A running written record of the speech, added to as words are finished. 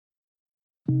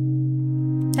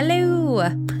Hello,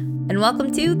 and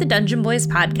welcome to the Dungeon Boys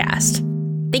podcast.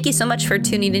 Thank you so much for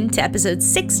tuning in to episode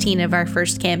 16 of our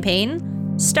first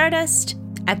campaign, Stardust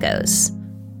Echoes.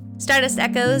 Stardust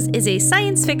Echoes is a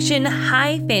science fiction,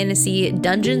 high fantasy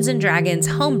Dungeons & Dragons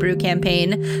homebrew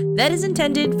campaign that is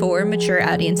intended for mature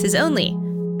audiences only.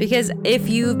 Because if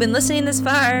you've been listening this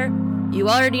far, you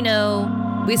already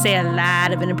know we say a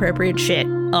lot of inappropriate shit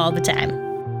all the time.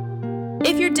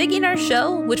 If you're digging our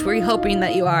show, which we're hoping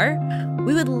that you are,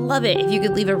 we would love it if you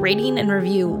could leave a rating and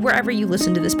review wherever you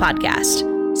listen to this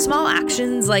podcast. Small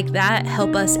actions like that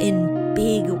help us in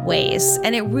big ways,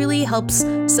 and it really helps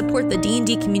support the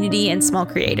D&D community and small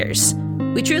creators.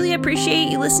 We truly appreciate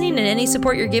you listening and any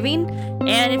support you're giving,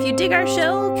 and if you dig our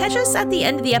show, catch us at the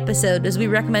end of the episode as we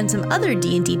recommend some other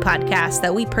D&D podcasts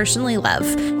that we personally love,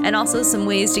 and also some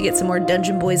ways to get some more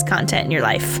Dungeon Boys content in your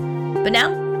life. But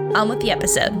now, on with the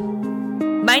episode.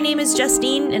 My name is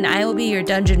Justine, and I will be your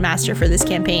dungeon master for this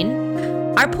campaign.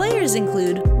 Our players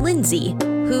include Lindsay,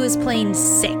 who is playing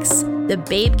Six, the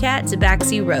Babe Cat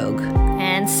Tabaxi Rogue.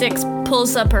 And Six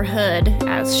pulls up her hood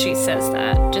as she says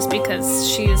that, just because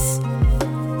she's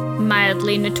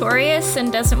mildly notorious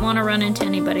and doesn't want to run into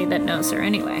anybody that knows her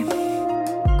anyway.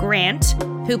 Grant,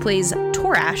 who plays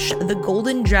Torash, the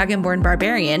Golden Dragonborn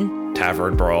Barbarian.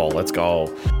 Tavern Brawl, let's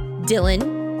go.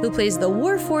 Dylan, who plays the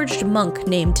Warforged monk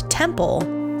named Temple.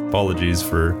 Apologies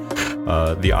for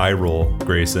the eye roll,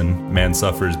 Grayson. Man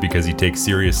suffers because he takes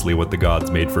seriously what the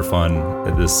gods made for fun.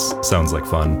 This sounds like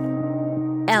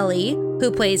fun. Ellie,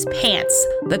 who plays Pants,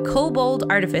 the Kobold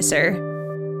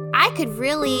Artificer. I could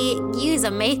really use a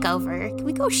makeover. Can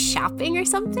we go shopping or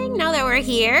something now that we're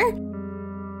here?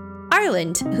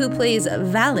 Arland, who plays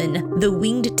Valen, the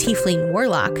Winged Tiefling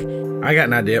Warlock. I got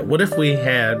an idea. What if we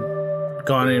had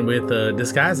gone in with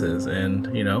disguises and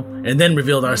then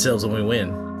revealed ourselves when we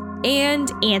win?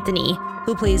 And Anthony,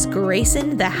 who plays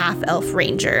Grayson, the half-elf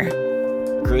ranger.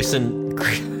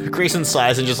 Grayson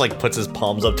sighs and just puts his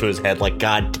palms up to his head like,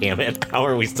 God damn it, how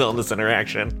are we still in this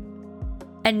interaction?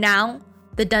 And now,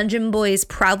 the Dungeon Boys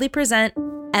proudly present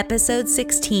episode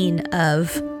 16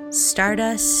 of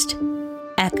Stardust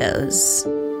Echoes.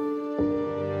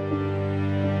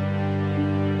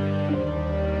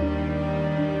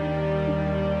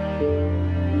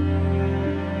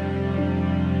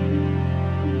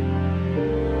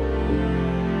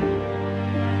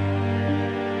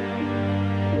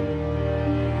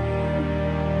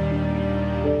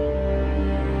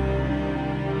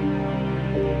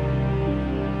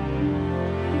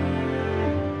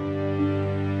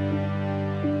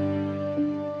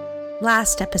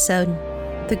 Last episode,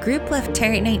 the group left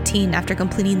Terrate 19 after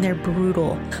completing their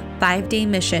brutal 5-day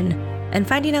mission and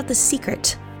finding out the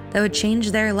secret that would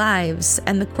change their lives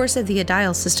and the course of the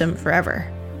Adial system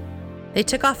forever. They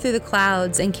took off through the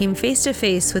clouds and came face to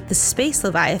face with the Space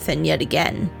Leviathan yet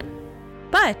again.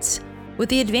 But with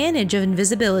the advantage of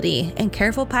invisibility and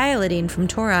careful piloting from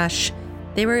Torash,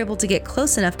 they were able to get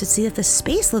close enough to see that the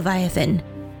Space Leviathan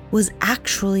was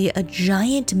actually a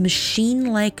giant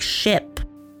machine-like ship.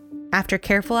 After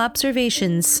careful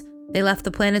observations, they left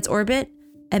the planet's orbit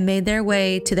and made their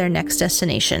way to their next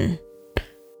destination.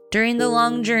 During the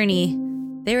long journey,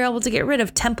 they were able to get rid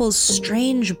of Temple's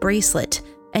strange bracelet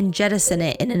and jettison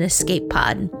it in an escape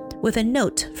pod with a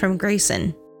note from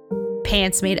Grayson.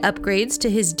 Pants made upgrades to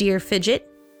his dear Fidget,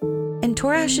 and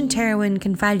Torash and Terwin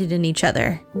confided in each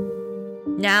other.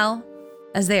 Now,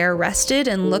 as they are rested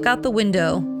and look out the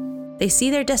window, they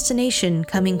see their destination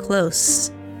coming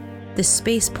close. The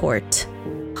spaceport,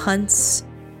 Hunt's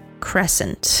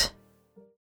Crescent.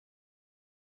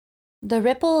 The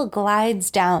Ripple glides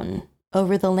down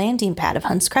over the landing pad of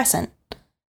Hunt's Crescent.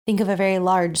 Think of a very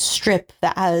large strip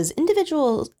that has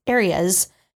individual areas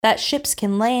that ships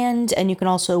can land, and you can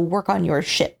also work on your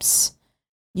ships.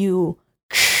 You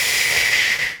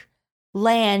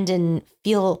land and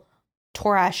feel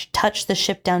Torash touch the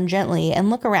ship down gently and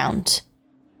look around.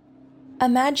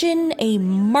 Imagine a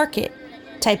market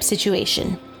type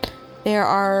situation. There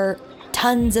are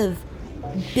tons of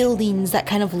buildings that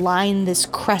kind of line this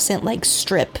crescent-like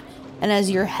strip, and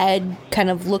as your head kind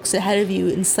of looks ahead of you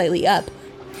and slightly up,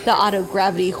 the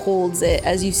auto-gravity holds it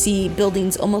as you see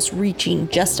buildings almost reaching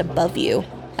just above you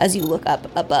as you look up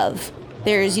above.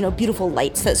 There's, beautiful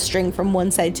lights that string from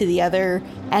one side to the other,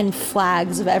 and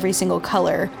flags of every single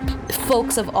color.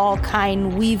 Folks of all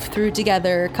kind weave through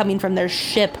together, coming from their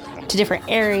ship to different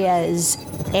areas,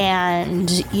 and,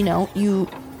 you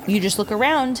just look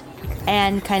around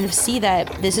and kind of see that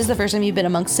this is the first time you've been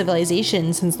amongst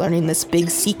civilization since learning this big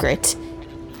secret.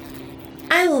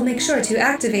 I will make sure to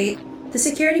activate the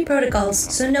security protocols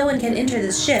so no one can enter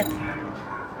this ship.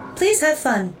 Please have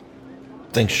fun.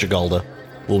 Thanks, Shigalda.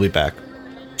 We'll be back.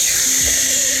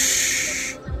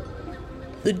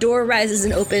 The door rises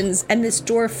and opens, and this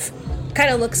dwarf kind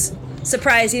of looks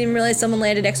surprised. He didn't realize someone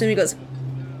landed next to him. He goes,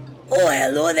 "Oh,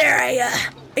 hello there.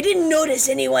 I didn't notice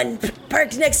anyone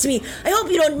parked next to me. I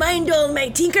hope you don't mind. All my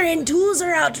tinkering tools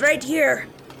are out right here."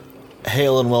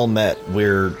 Hail and well met.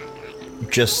 We're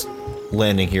just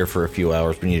landing here for a few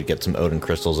hours. We need to get some Odin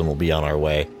crystals and we'll be on our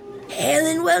way. Hail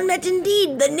and well met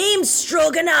indeed. The name's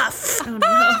Stroganoff. Oh,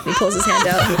 no. He pulls his hand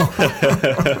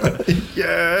out.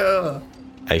 Yeah.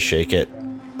 I shake it.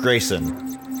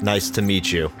 Grayson, nice to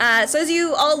meet you. So as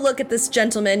you all look at this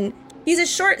gentleman, he's a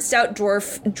short, stout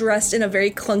dwarf dressed in a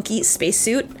very clunky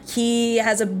spacesuit. He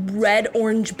has a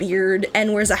red-orange beard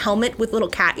and wears a helmet with little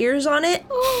cat ears on it.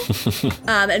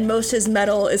 And most of his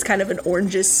metal is kind of an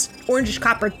orangish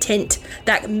copper tint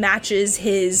that matches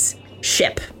his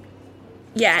ship.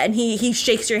 Yeah, and he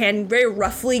shakes your hand very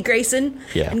roughly, Grayson,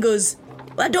 and goes,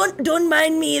 "Well, don't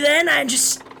mind me then. I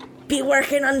just be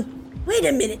working on... Wait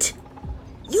a minute.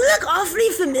 You look awfully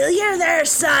familiar there,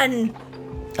 son."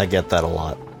 I get that a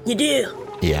lot. You do?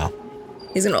 Yeah.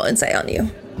 He's gonna roll insight on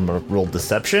you. I'm gonna roll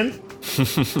deception.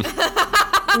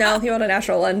 No, he rolled a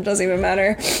natural one. Doesn't even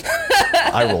matter.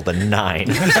 I rolled a 9.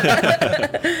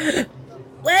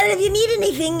 Well, if you need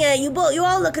anything, you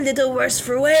all look a little worse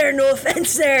for wear. No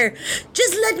offense there.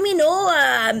 Just let me know.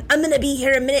 I'm gonna be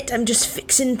here a minute. I'm just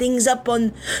fixing things up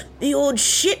on the old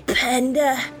ship, and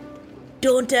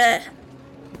don't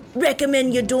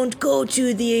recommend you don't go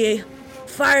to the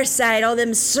far side. All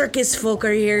them circus folk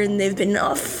are here, and they've been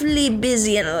awfully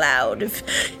busy and loud.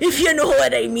 If you know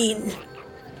what I mean.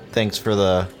 Thanks for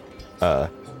the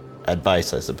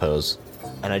advice, I suppose.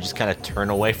 And I just kind of turn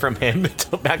away from him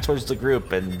back towards the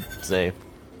group and say,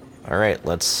 "All right,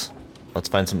 let's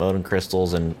find some Odin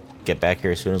crystals and get back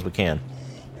here as soon as we can."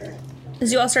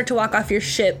 As you all start to walk off your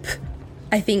ship,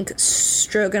 I think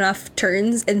Stroganoff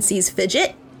turns and sees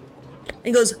Fidget. And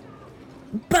he goes,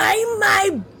 "By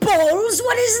my balls,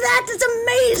 what is that? It's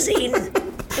amazing!"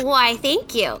 Why,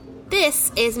 thank you.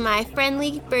 This is my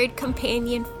friendly bird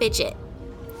companion, Fidget.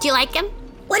 Do you like him?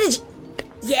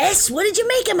 Yes, what did you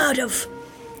make him out of?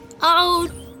 Oh,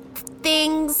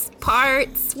 things,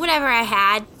 parts, whatever I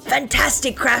had.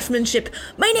 Fantastic craftsmanship.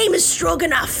 My name is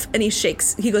Stroganoff. And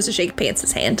he goes to shake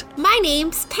Pants' hand. My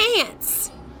name's Pants.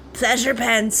 Pleasure,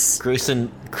 Pants. Grayson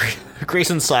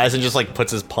sighs and just like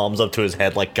puts his palms up to his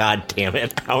head like, "God damn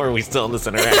it, how are we still in this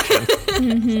interaction?"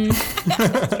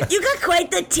 You got quite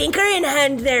the tinkering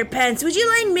hand there, Pants. Would you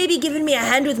mind maybe giving me a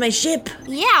hand with my ship?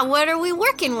 Yeah, what are we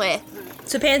working with?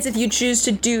 So, Pants, if you choose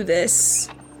to do this,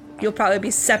 you'll probably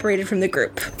be separated from the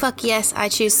group. Fuck yes, I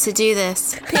choose to do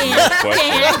this.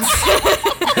 Pants.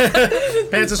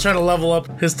 Pants is trying to level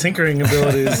up his tinkering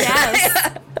abilities.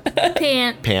 Yes.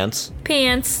 Pants.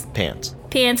 Pants,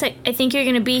 I think you're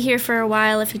going to be here for a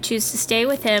while if you choose to stay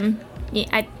with him.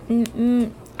 I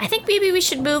think maybe we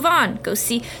should move on. Go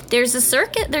see. There's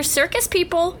circus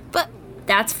people, but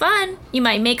that's fun. You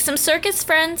might make some circus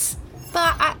friends.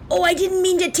 But I didn't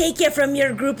mean to take you from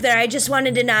your group there. I just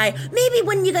wanted to know. Maybe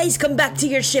when you guys come back to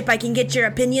your ship, I can get your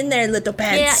opinion there, little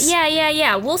Pants.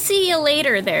 Yeah. We'll see you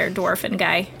later there, dwarfin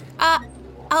guy.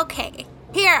 Okay.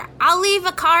 Here, I'll leave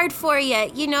a card for you.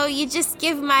 You know, you just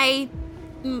give my...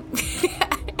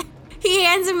 He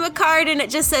hands him a card and it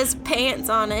just says Pants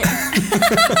on it.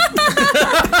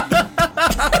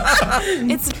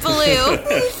 It's blue.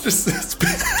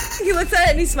 He looks at it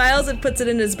and he smiles and puts it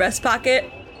in his breast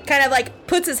pocket. Kind of like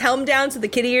puts his helm down so the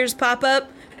kitty ears pop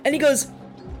up. And he goes,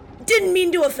 "Didn't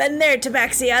mean to offend there,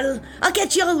 Tabaxi. I'll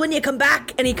catch y'all when you come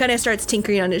back." And he kind of starts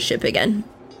tinkering on his ship again.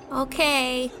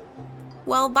 Okay.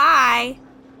 Well, bye.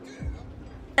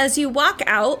 As you walk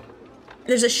out,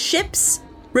 there's a ship's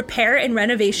repair and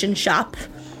renovation shop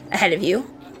ahead of you.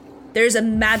 There's a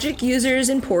magic users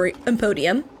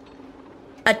emporium,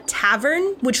 a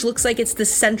tavern, which looks like it's the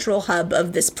central hub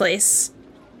of this place,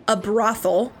 a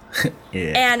brothel,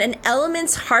 and an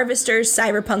elements harvester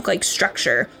cyberpunk-like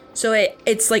structure. So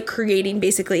it's like creating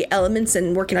basically elements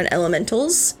and working on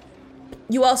elementals.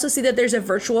 You also see that there's a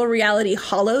virtual reality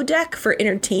holodeck for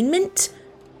entertainment.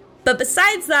 But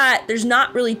besides that, there's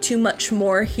not really too much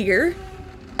more here.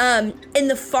 In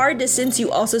the far distance, you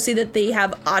also see that they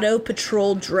have auto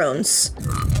patrol drones.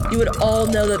 You would all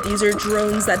know that these are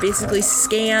drones that basically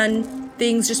scan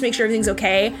things, just make sure everything's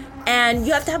okay. And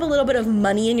you have to have a little bit of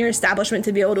money in your establishment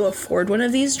to be able to afford one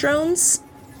of these drones.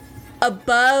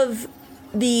 Above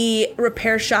the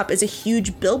repair shop is a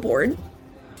huge billboard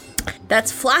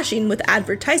that's flashing with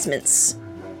advertisements.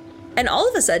 And all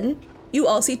of a sudden, you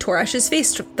all see Torash's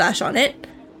face flash on it.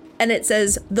 And it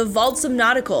says, "The Vaults of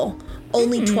Nautical,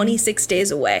 only 26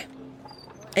 days away."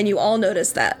 and you all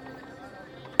notice that.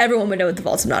 Everyone would know what the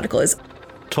Vaults of Nautical is.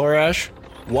 Torash,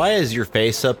 why is your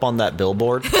face up on that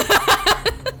billboard?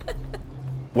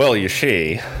 Well, you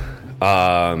see,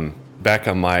 back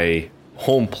on my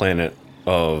home planet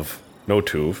of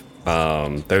Notuv,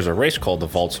 there's a race called the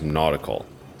Vaults of Nautical.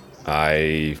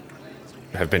 I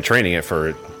have been training it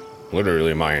for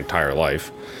literally my entire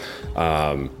life.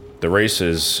 The race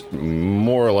is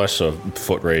more or less a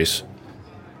foot race.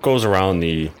 Goes around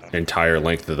the entire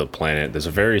length of the planet. There's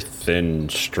a very thin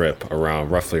strip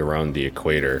roughly around the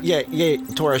equator. Yeah,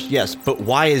 Torash, yes, but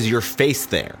why is your face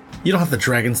there? You don't have to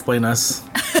dragon-splain us.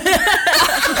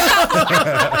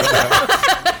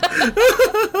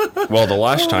 Well, the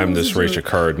last time this race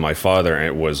occurred, my father I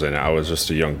was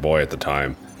just a young boy at the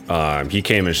time. He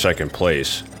came in second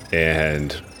place,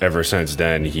 and ever since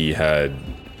then, he had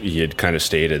kind of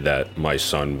stated that my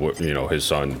son, his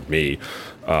son, me,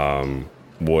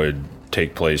 would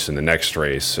take place in the next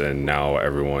race, and now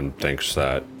everyone thinks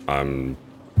that I'm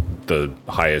the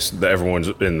highest. Everyone's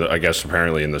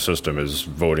apparently in the system is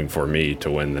voting for me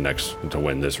to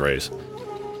win this race.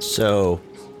 So,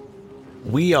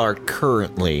 we are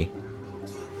currently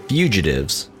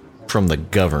fugitives from the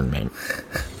government.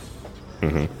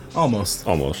 Mm-hmm. Almost.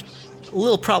 A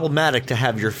little problematic to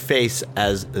have your face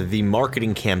as the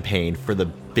marketing campaign for the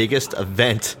biggest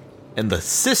event in the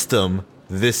system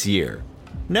this year.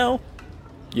 No?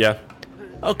 Yeah.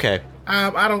 Okay.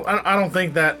 I don't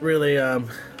think that really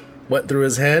went through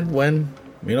his head when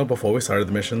before we started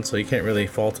the mission. So you can't really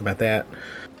fault him at that.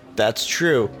 That's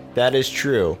true. That is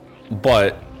true.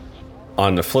 But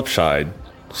on the flip side,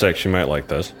 Six, you might like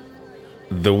this.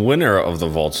 The winner of the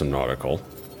Vaults of Nautical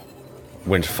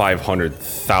wins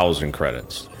 500,000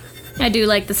 credits. I do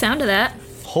like the sound of that.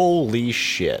 Holy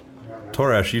shit.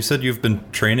 Torash, you said you've been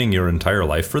training your entire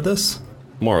life for this?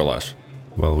 More or less.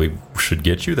 Well, we should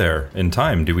get you there in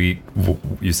time.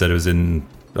 You said it was in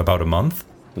about a month?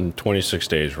 In 26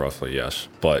 days, roughly, yes.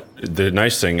 But the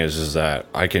nice thing is that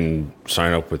I can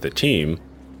sign up with the team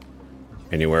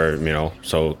anywhere,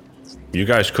 so you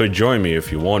guys could join me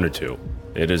if you wanted to.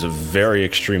 It is a very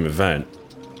extreme event,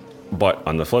 but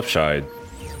on the flip side,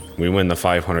 we win the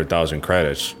 500,000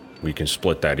 credits, we can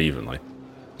split that evenly.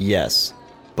 Yes,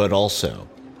 but also,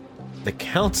 the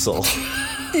council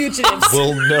Fugitives.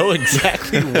 will know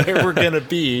exactly where we're gonna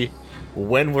be,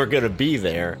 when we're gonna be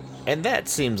there, and that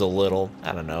seems a little,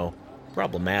 I don't know,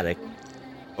 problematic.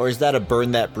 Or is that a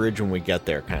burn that bridge when we get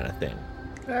there kind of thing?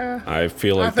 I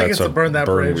feel like think that's it's a burn that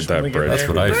bridge with that when we get bridge. there. That's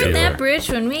what I Burn feel. that bridge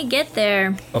when we get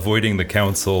there. Avoiding the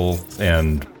council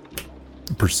and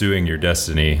pursuing your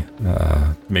destiny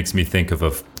makes me think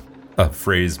of a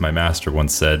phrase my master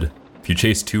once said: if you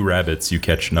chase two rabbits, you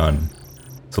catch none.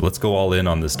 So let's go all in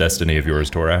on this destiny of yours,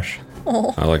 Torash.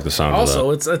 I like the sound of that.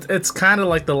 Also, it's kind of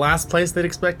like the last place they'd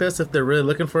expect us. If they're really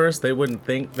looking for us, they wouldn't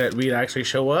think that we'd actually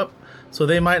show up. So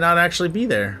they might not actually be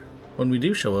there when we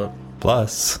do show up.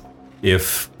 Plus,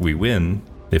 if we win,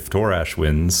 if Torash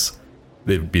wins,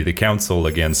 it would be the council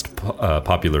against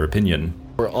popular opinion.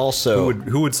 We're also...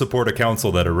 Who would support a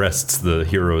council that arrests the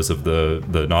heroes of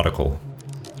the nautical?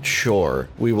 Sure.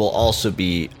 We will also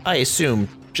be, I assume,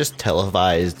 just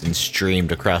televised and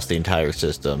streamed across the entire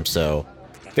system, so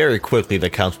very quickly the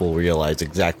council will realize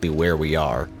exactly where we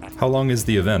are. How long is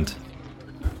the event?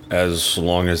 As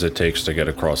long as it takes to get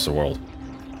across the world.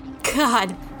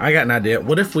 God. I got an idea.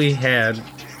 What if we had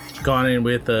gone in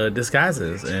with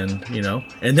disguises and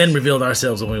then revealed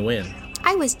ourselves when we win?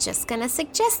 I was just gonna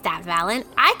suggest that, Valen.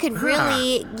 I could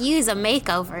really use a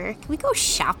makeover. Can we go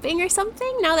shopping or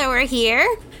something now that we're here?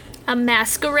 A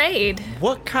masquerade.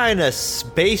 What kind of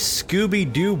space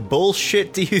Scooby-Doo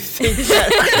bullshit do you think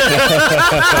that...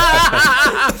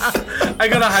 I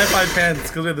got a high-five pants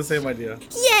because we had the same idea.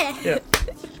 Yeah.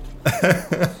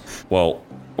 Well,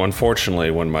 unfortunately,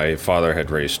 when my father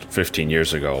had raced 15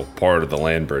 years ago, part of the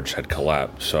land bridge had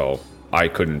collapsed, so I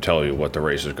couldn't tell you what the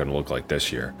race is going to look like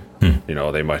this year.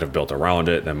 They might have built around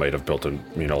it, they might have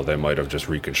they might have just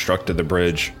reconstructed the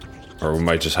bridge, or we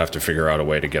might just have to figure out a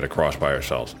way to get across by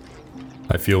ourselves.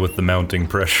 I feel with the mounting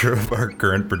pressure of our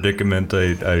current predicament,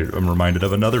 I'm reminded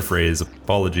of another phrase.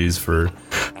 Apologies for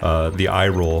the eye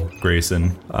roll,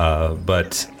 Grayson.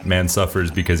 But man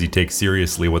suffers because he takes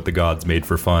seriously what the gods made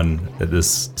for fun.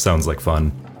 This sounds like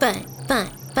fun. Fun.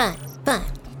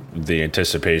 The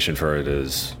anticipation for it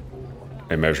is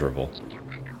immeasurable.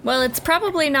 Well, it's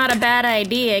probably not a bad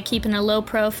idea keeping a low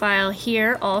profile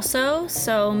here also,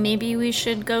 so maybe we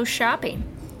should go shopping.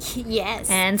 Yes.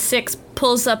 And Six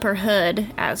pulls up her hood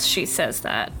as she says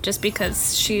that, just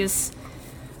because she's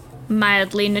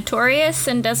mildly notorious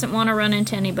and doesn't want to run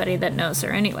into anybody that knows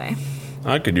her anyway.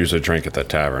 I could use a drink at that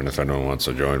tavern if anyone wants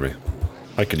to join me.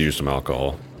 I could use some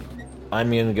alcohol. I'm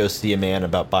gonna go see a man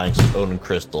about buying some Odin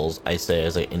crystals, I say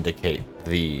as I indicate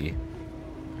the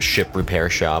ship repair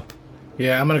shop.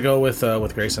 Yeah, I'm gonna go with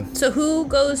Grayson. So who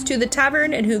goes to the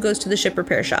tavern and who goes to the ship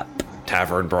repair shop?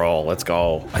 Tavern brawl, let's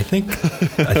go. I think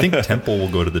Temple will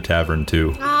go to the tavern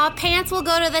too. Pants will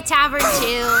go to the tavern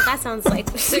too. That sounds like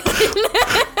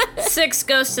Six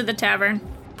goes to the tavern.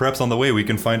 Perhaps on the way we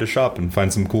can find a shop and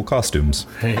find some cool costumes.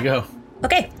 There you go.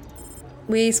 Okay.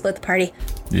 We split the party.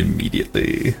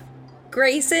 Immediately.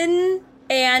 Grayson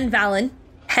and Valen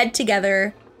head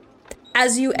together.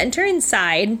 As you enter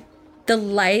inside, the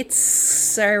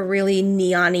lights are really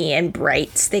neon-y and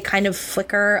bright. They kind of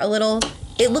flicker a little.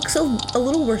 It looks a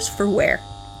little worse for wear.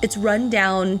 It's run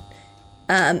down.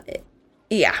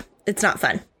 Yeah, it's not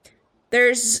fun.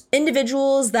 There's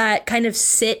individuals that kind of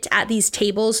sit at these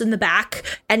tables in the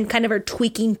back and kind of are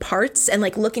tweaking parts and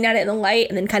like looking at it in the light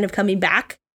and then kind of coming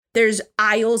back. There's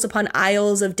aisles upon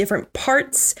aisles of different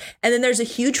parts. And then there's a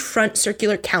huge front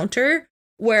circular counter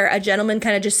where a gentleman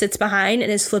kind of just sits behind and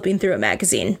is flipping through a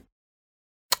magazine.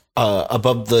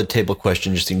 Above the table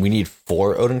question, Justine, we need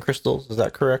 4 Odin crystals. Is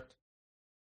that correct?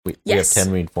 We have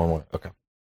 10, we need 4 more. Okay.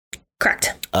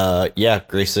 Correct. Yeah,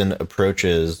 Grayson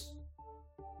approaches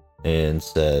and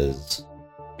says,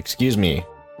 "Excuse me,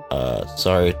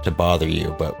 sorry to bother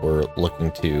you, but we're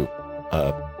looking to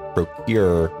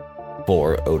procure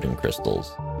 4 Odin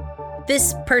crystals."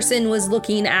 This person was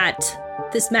looking at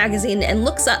this magazine and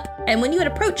looks up. And when you had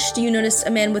approached, you noticed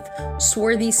a man with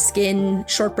swarthy skin,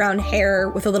 short brown hair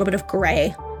with a little bit of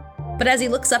gray. But as he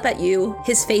looks up at you,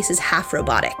 his face is half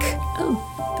robotic.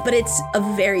 Oh. But it's a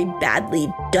very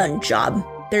badly done job.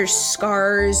 There's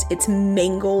scars, it's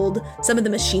mangled. Some of the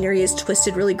machinery is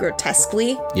twisted really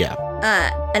grotesquely. Yeah.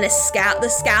 And the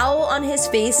scowl on his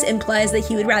face implies that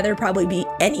he would rather probably be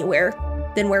anywhere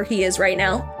than where he is right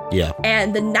now. Yeah.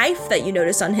 And the knife that you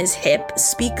notice on his hip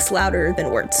speaks louder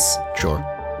than words. Sure.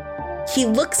 He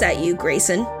looks at you,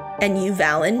 Grayson, and you,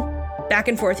 Valen, back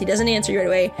and forth. He doesn't answer you right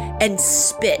away, and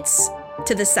spits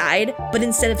to the side. But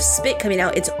instead of spit coming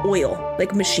out, it's oil,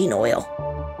 like machine oil.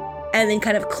 And then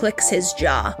kind of clicks his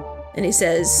jaw. And he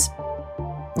says,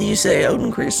 "You say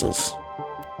Odin crystals?"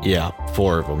 Yeah,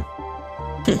 4 of them.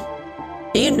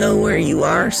 Do you know where you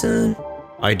are, son?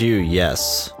 I do,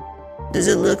 yes. Does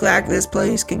it look like this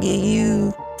place could get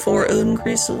you 4 Odin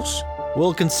crystals?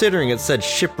 Well, considering it said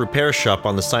ship repair shop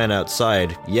on the sign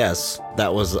outside, yes,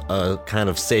 that was a kind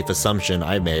of safe assumption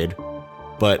I made.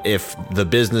 But if the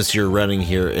business you're running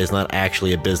here is not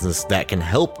actually a business that can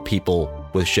help people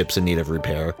with ships in need of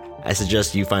repair, I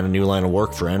suggest you find a new line of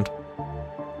work, friend.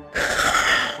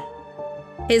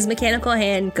 His mechanical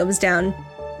hand comes down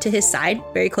to his side,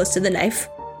 very close to the knife.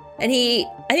 And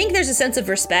I think there's a sense of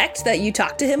respect that you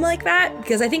talk to him like that,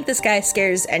 because I think this guy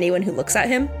scares anyone who looks at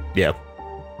him. Yeah.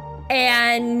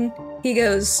 And he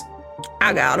goes,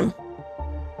 "I got him,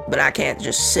 but I can't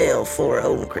just sell 4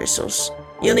 Odin crystals.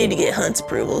 You'll need to get Hunt's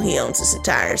approval. He owns this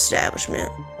entire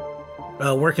establishment."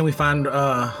 Where can we find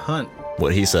Hunt?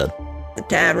 What he said. The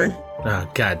tavern. Oh,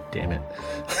 God damn it.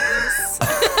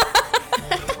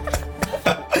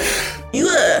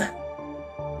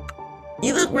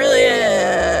 You look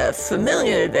really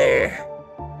familiar there,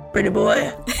 pretty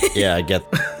boy. Yeah, I get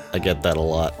that a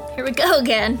lot. Here we go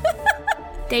again.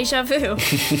 Deja vu.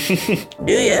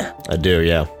 Do ya? I do,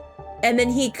 yeah. And then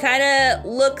he kind of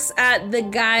looks at the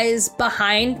guys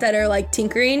behind that are like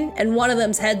tinkering, and one of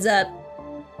them's heads up,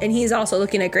 and he's also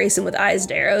looking at Grayson with eyes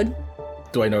narrowed.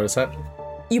 Do I notice that?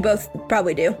 You both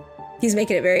probably do. He's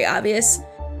making it very obvious.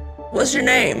 What's your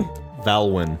name?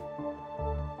 Valwyn.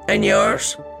 And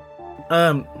yours?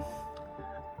 You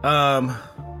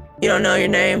don't know your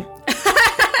name?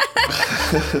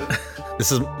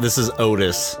 This is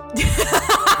Otis.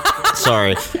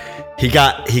 Sorry. He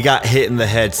got hit in the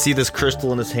head. See this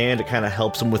crystal in his hand? It kind of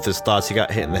helps him with his thoughts. He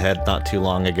got hit in the head not too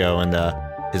long ago, and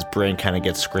his brain kind of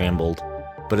gets scrambled.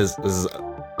 But this is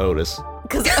Otis.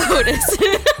 Because Otis.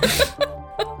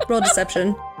 Roll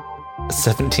deception.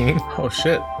 17? Oh,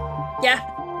 shit. Yeah.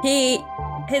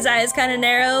 His eyes kind of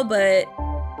narrow, but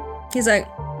he's like,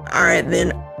 "All right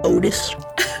then, Otis.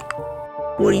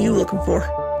 What are you looking for?"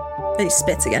 And he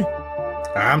spits again.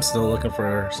 I'm still looking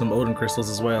for some Odin crystals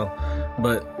as well,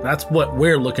 but that's what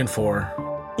we're looking for.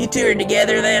 You two are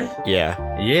together then? Yeah.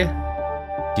 Yeah.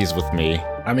 He's with me.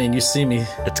 I mean, you see me.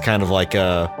 It's kind of like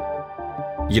trying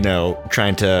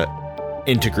to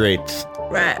integrate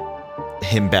Right.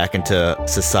 him back into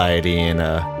society in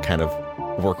a kind of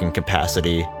working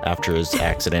capacity after his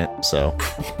accident, so.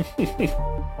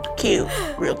 Cute.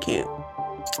 Real cute.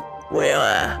 Well,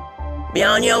 Be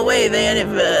on your way then.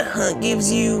 If Hunt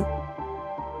gives you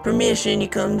permission, you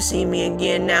come see me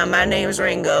again. Now, my name's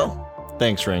Ringo.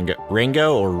 Thanks, Ringo.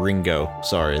 Ringo or Ringo?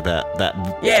 Sorry,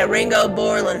 that. Yeah, Ringo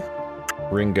Borland.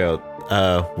 Ringo.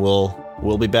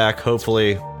 We'll be back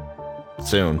hopefully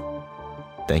soon.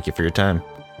 Thank you for your time.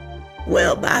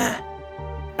 Well, bye.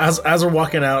 As we're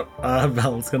walking out,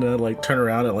 Valen's gonna like turn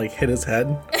around and like hit his head,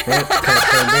 right? Kind of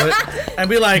turn it, and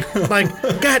be like,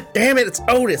 God damn it, it's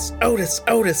Otis.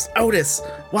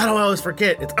 Why do I always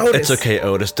forget? It's Otis. It's okay,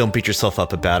 Otis. Don't beat yourself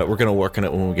up about it. We're gonna work on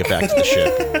it when we get back to the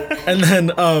ship. And then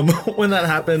when that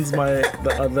happens,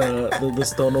 the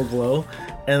stone will glow,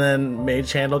 and then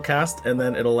Mage Hand will cast, and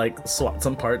then it'll like swap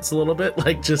some parts a little bit,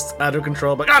 like just out of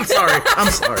control. Like I'm sorry,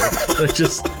 like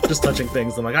just touching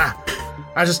things. I'm like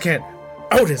I just can't.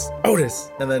 Otis,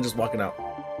 and then just walking out.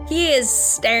 He is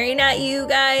staring at you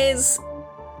guys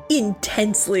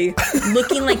intensely,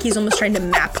 looking like he's almost trying to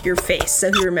map your face so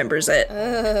he remembers it.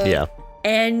 Yeah.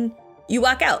 And you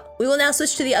walk out. We will now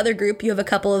switch to the other group. You have a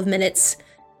couple of minutes.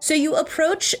 So you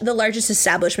approach the largest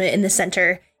establishment in the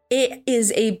center. It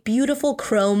is a beautiful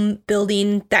chrome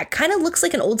building that kind of looks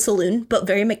like an old saloon, but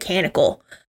very mechanical.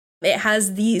 It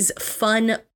has these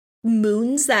fun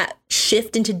moons that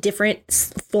shift into different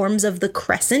forms of the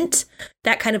crescent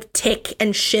that kind of tick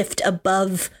and shift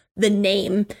above the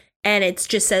name, and it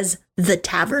just says The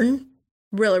Tavern.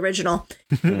 Real original.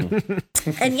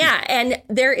 And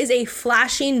there is a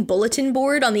flashing bulletin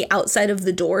board on the outside of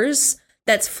the doors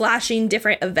that's flashing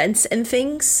different events and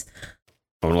things.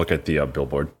 I want to look at the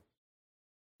billboard.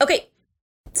 Okay,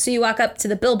 so you walk up to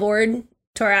the billboard,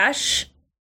 Torash,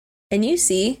 and you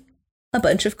see a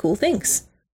bunch of cool things.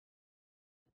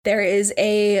 There is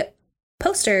a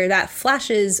poster that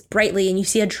flashes brightly and you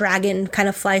see a dragon kind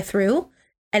of fly through,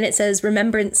 and it says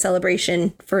Remembrance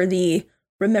Celebration for the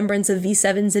remembrance of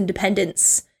V7's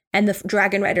independence, and the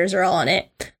dragon riders are all on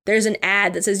it. There's an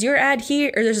ad that says your ad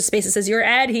here, or there's a space that says your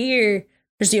ad here.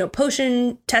 There's,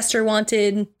 potion tester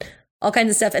wanted, all kinds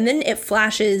of stuff. And then it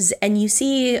flashes and you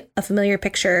see a familiar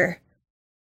picture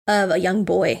of a young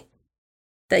boy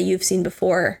that you've seen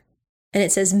before, and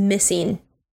it says missing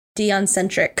Dion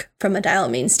Centric from a dial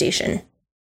main station.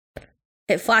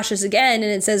 It flashes again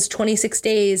and it says 26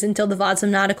 days until the Vodsum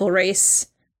Nautical race.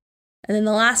 And then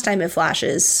the last time it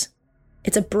flashes,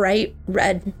 it's a bright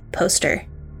red poster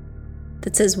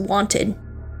that says wanted.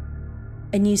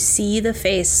 And you see the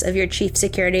face of your chief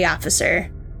security officer,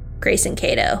 Grayson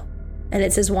Cato. And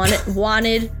it says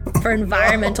wanted for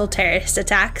environmental terrorist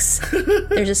attacks.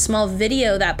 There's a small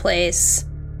video that plays,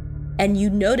 and you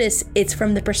notice it's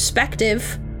from the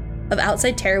perspective of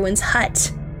outside Terrawind's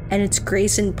hut, and it's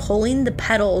Grayson pulling the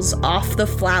petals off the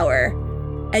flower,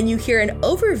 and you hear an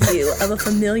overview of a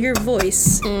familiar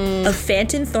voice of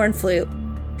Phantom Thornflute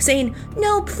saying,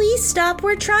 "No, please stop.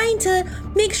 We're trying to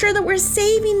make sure that we're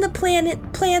saving the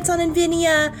plants on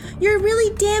Invinia. You're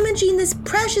really damaging this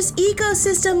precious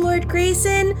ecosystem, Lord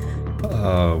Grayson."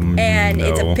 And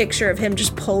it's a picture of him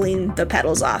just pulling the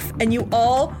petals off. And you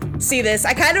all see this.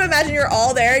 I kind of imagine you're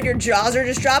all there and your jaws are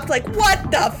just dropped like, what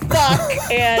the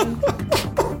fuck? And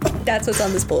that's what's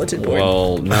on this bulletin board.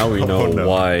 Well, now we know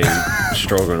why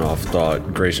Stroganoff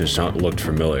thought Grayson looked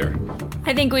familiar.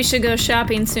 I think we should go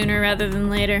shopping sooner rather than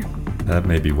later. That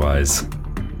may be wise.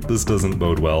 This doesn't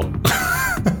bode well.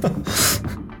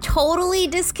 Totally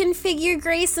disconfigure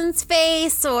Grayson's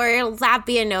face, or will that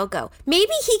be a no-go?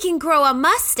 Maybe he can grow a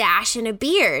mustache and a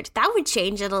beard. That would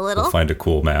change it a little. We'll find a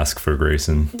cool mask for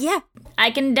Grayson. Yeah. I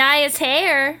can dye his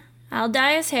hair. I'll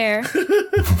dye his hair.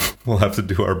 We'll have to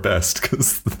do our best,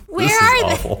 because Where this is are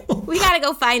awful. they? We gotta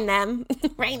go find them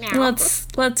right now.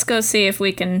 Let's go see if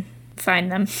we can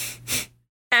find them.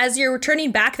 As you're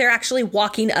returning back, they're actually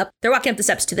walking up. They're walking up the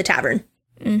steps to the tavern.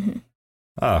 Mm-hmm.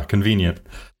 Ah, convenient.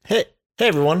 Hey,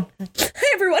 everyone. Hey,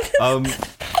 everyone.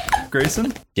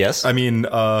 Grayson? Yes? I mean,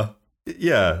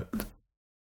 yeah.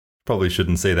 Probably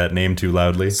shouldn't say that name too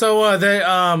loudly. So they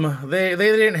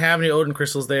didn't have any Odin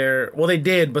crystals there. Well, they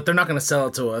did, but they're not going to sell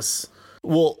it to us.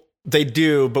 Well, they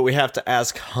do, but we have to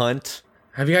ask Hunt.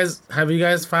 Have you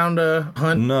guys found a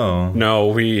Hunt? No,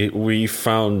 we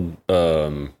found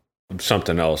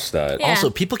something else that. Yeah. Also,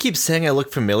 people keep saying I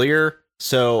look familiar,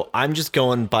 so I'm just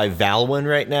going by Valwyn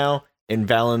right now, and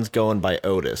Valen's going by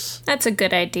Otis. That's a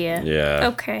good idea. Yeah.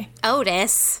 Okay.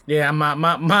 Otis. Yeah,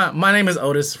 my name is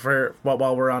Otis for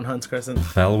while we're on Hunt's Crescent.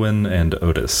 Valwyn and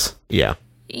Otis. Yeah.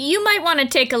 You might want to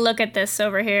take a look at this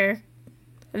over here,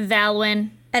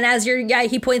 Valwyn. And as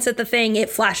he points at the thing, it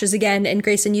flashes again, and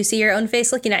Grayson, you see your own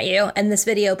face looking at you, and this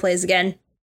video plays again.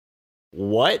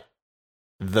 What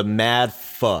the mad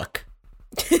fuck?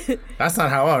 That's not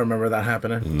how I remember that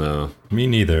happening. No. Me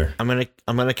neither. I'm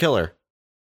gonna kill her.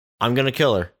 I'm gonna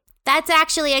kill her. That's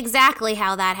actually exactly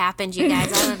how that happened, you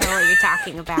guys. I don't know what you're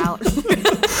talking about.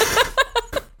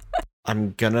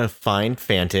 I'm gonna find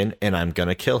Phantom and I'm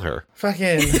gonna kill her.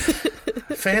 Fucking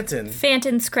Phantom.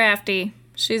 Phantom's crafty.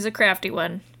 She's a crafty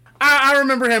one. I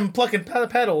remember him plucking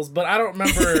petals, but I don't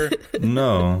remember.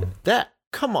 No.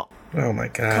 Come on. Oh my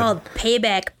god. Called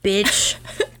payback, bitch.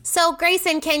 So,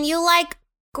 Grayson, can you, like,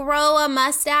 grow a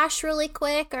mustache really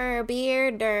quick or a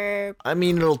beard or I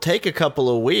mean, it'll take a couple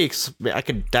of weeks. I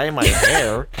could dye my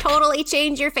hair. totally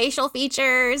change your facial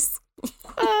features?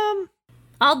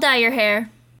 I'll dye your hair.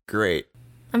 Great.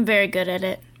 I'm very good at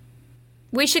it.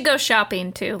 We should go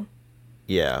shopping, too.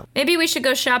 Yeah. Maybe we should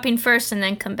go shopping first and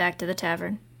then come back to the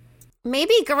tavern.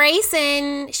 Maybe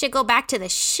Grayson should go back to the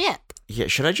ship. Yeah,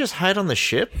 should I just hide on the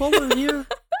ship while we're here?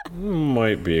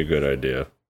 Might be a good idea.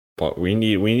 But we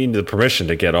need the permission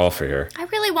to get off of here. I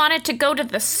really wanted to go to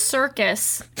the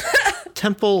circus.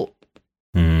 Temple,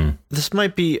 this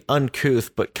might be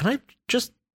uncouth, but can I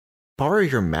just borrow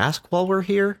your mask while we're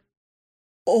here?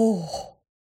 Oh.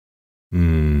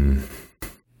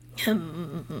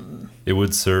 It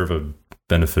would serve a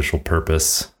beneficial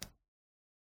purpose.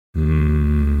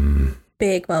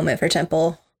 Big moment for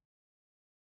Temple.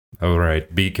 All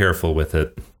right, be careful with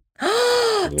it.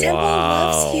 Temple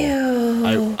loves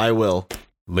you. I will.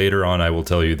 Later on, I will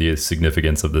tell you the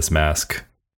significance of this mask,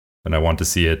 and I want to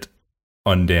see it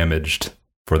undamaged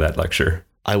for that lecture.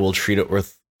 I will treat it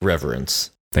with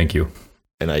reverence. Thank you.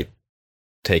 And I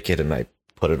take it and I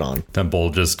put it on.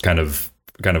 Temple just kind of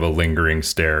a lingering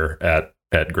stare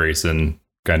at Grayson,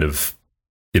 kind of,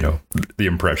 the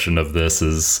impression of this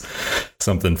is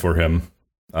something for him,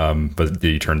 but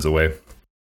he turns away.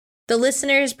 The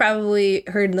listeners probably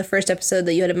heard in the first episode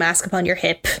that you had a mask upon your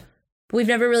hip. We've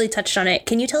never really touched on it.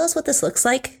 Can you tell us what this looks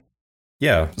like?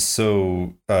 Yeah,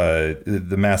 so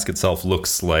the mask itself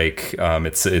looks like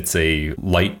it's a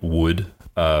light wood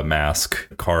mask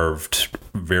carved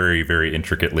very, very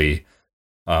intricately,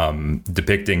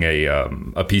 depicting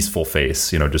a peaceful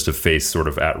face, just a face sort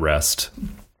of at rest.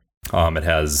 It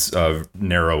has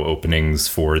narrow openings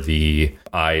for the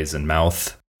eyes and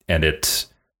mouth, and it's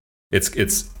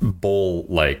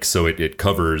bowl-like, so it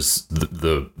covers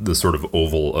the sort of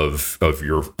oval of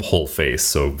your whole face.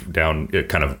 So down, it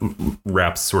kind of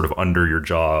wraps sort of under your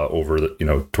jaw, over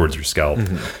towards your scalp,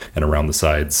 and around the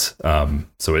sides.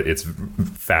 So it's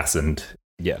fastened.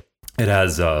 Yeah. It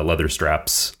has leather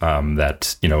straps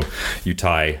that you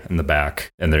tie in the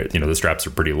back, and the straps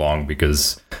are pretty long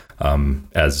because,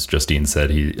 as Justine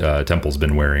said, Temple's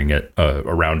been wearing it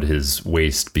around his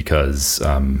waist because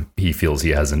he feels he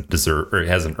hasn't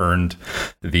earned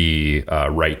the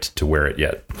right to wear it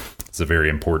yet. It's a very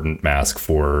important mask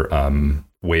for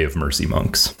Way of Mercy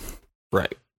monks.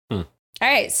 Right. All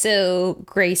right, so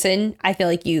Grayson, I feel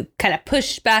like you kind of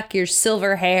pushed back your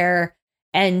silver hair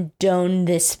and don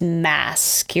this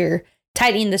mask. You're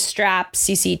tightening the straps.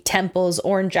 You see Temple's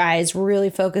orange eyes really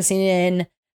focusing in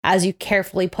as you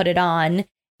carefully put it on.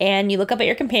 And you look up at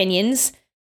your companions.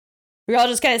 You're all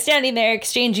just kind of standing there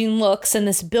exchanging looks, and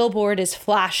this billboard is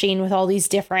flashing with all these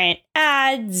different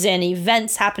ads and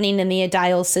events happening in the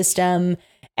Adial system.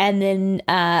 And then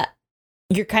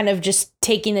you're kind of just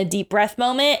taking a deep breath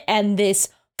moment, and this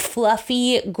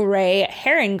fluffy gray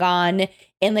Harangon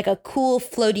in like a cool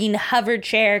floating hover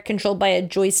chair controlled by a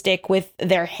joystick with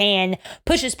their hand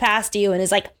pushes past you and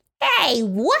is like, "Hey,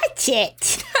 watch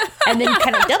it!" And then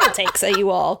kind of double takes at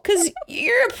you all, because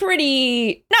you're a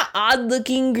pretty, not odd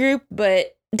looking group,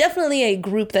 but definitely a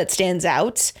group that stands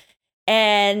out.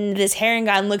 And this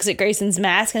Harangon looks at Grayson's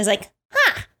mask and is like,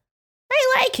 "Huh,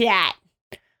 I like that."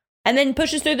 And then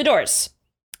pushes through the doors.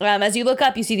 As you look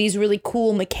up, you see these really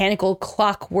cool mechanical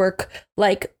clockwork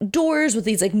like doors with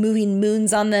these like moving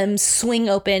moons on them swing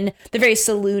open. They're very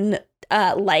saloon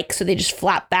like, so they just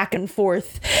flap back and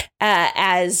forth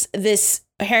as this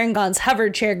Harangon's hover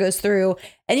chair goes through,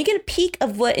 and you get a peek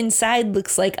of what inside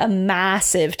looks like a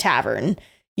massive tavern.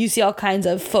 You see all kinds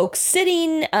of folks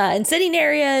sitting in sitting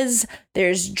areas.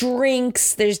 There's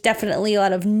drinks. There's definitely a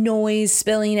lot of noise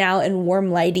spilling out and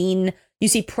warm lighting. You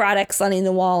see products lining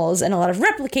the walls and a lot of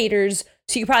replicators,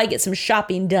 so you can probably get some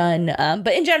shopping done.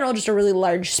 But in general, just a really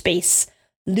large space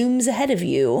looms ahead of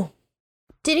you.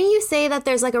 Didn't you say that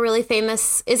there's like a really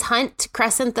famous, is Hunt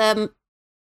Crescent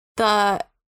the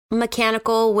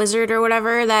mechanical wizard or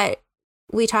whatever that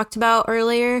we talked about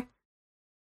earlier?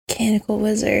 Mechanical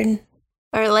wizard.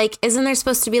 Or like, isn't there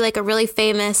supposed to be like a really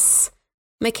famous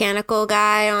mechanical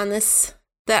guy on this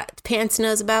that Pants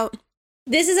knows about?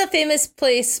 This is a famous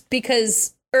place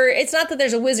because, or it's not that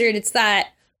there's a wizard, it's that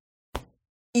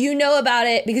you know about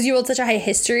it because you hold such a high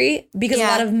history, because a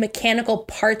lot of mechanical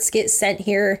parts get sent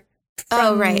here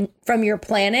from your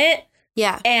planet.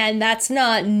 Yeah. And that's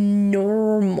not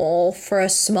normal for a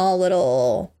small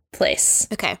little place.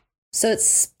 Okay. So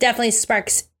it's definitely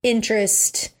sparks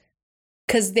interest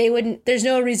because there's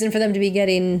no reason for them to be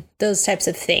getting those types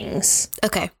of things.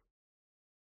 Okay.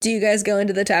 Do you guys go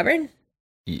into the tavern?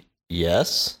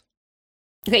 Yes.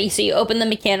 Okay, so you open the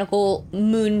mechanical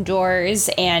moon doors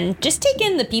and just take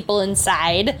in the people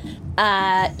inside.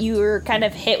 You're kind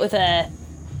of hit with a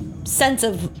sense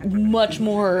of much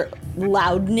more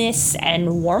loudness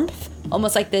and warmth.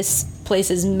 Almost like this place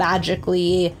is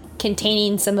magically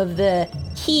containing some of the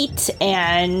heat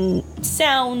and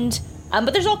sound.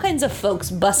 But there's all kinds of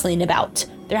folks bustling about.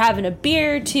 They're having a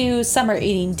beer too. Some are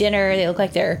eating dinner. They look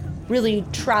like they're really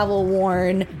travel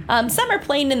worn. Some are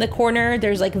playing in the corner.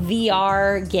 There's like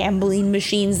VR gambling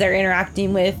machines they're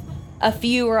interacting with. A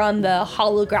few are on the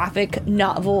holographic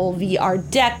novel VR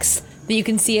decks that you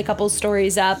can see a couple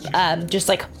stories up, just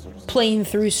like playing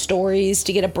through stories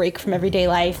to get a break from everyday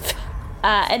life.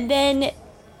 And then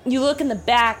you look in the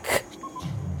back,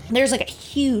 there's like a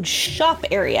huge shop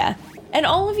area. And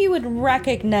all of you would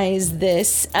recognize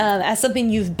this as something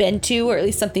you've been to, or at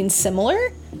least something similar.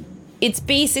 It's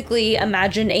basically,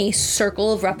 imagine a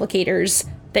circle of replicators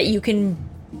that you can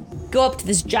go up to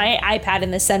this giant iPad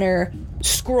in the center,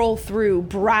 scroll through,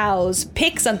 browse,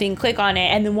 pick something, click on it,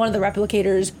 and then one of the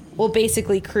replicators will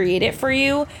basically create it for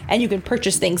you, and you can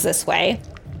purchase things this way.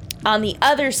 On the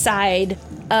other side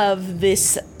of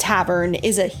this tavern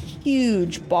is a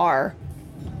huge bar,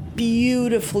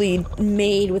 beautifully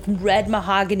made with red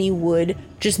mahogany wood,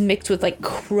 just mixed with like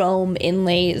chrome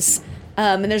inlays.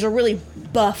 And there's a really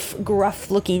buff,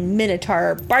 gruff-looking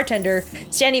minotaur bartender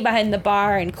standing behind the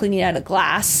bar and cleaning out a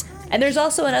glass. And there's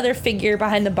also another figure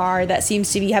behind the bar that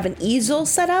seems to have an easel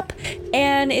set up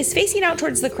and is facing out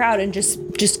towards the crowd and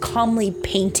just calmly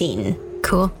painting.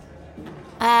 Cool.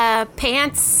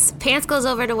 Pants goes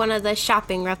over to one of the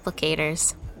shopping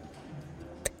replicators.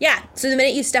 Yeah, so the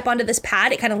minute you step onto this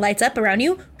pad, it kind of lights up around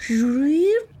you.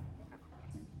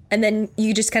 And then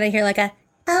you just kind of hear like a,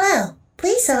 Hello,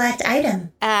 please select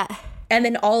item. and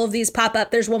then all of these pop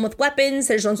up. There's one with weapons,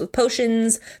 there's ones with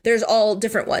potions, there's all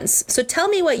different ones. So tell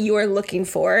me what you are looking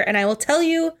for, and I will tell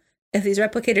you if these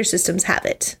replicator systems have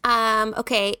it.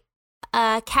 Okay.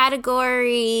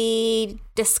 Category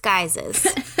disguises.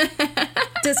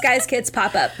 Disguise kits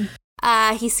pop up.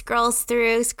 He scrolls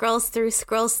through,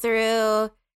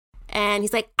 and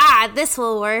he's like, this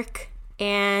will work.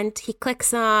 And he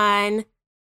clicks on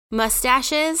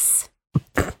Mustaches,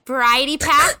 variety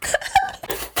pack,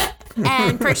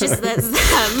 and purchases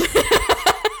them.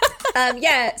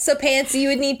 Yeah, so Pants, you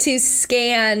would need to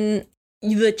scan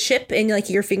the chip in like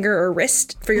your finger or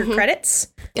wrist for your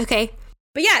credits. Okay.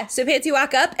 But yeah, so Pants, you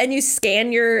walk up and you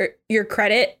scan your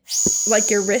credit, like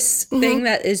your wrist thing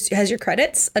that has your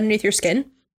credits underneath your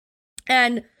skin.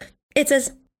 And it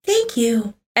says, Thank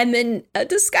you. and then a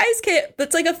disguise kit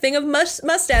that's like a thing of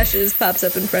mustaches pops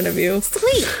up in front of you.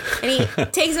 Sweet. And he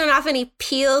takes one off and he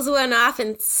peels one off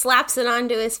and slaps it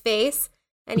onto his face.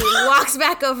 And he walks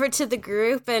back over to the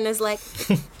group and is like,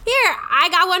 here, I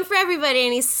got one for everybody.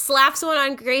 And he slaps one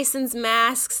on Grayson's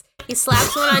masks. He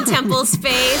slaps one on Temple's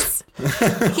face.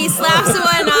 He slaps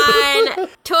one on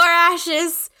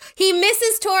Torash's. He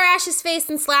misses Torash's face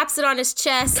and slaps it on his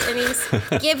chest. And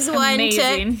he gives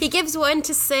one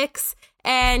to Six,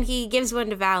 and he gives one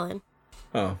to Valen.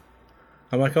 Oh.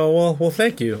 I'm like, oh, well,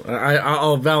 thank you.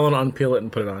 I'll Valen unpeel it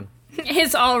and put it on.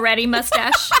 His already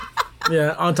mustache.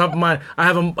 Yeah, on top of I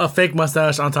have a fake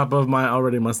mustache on top of my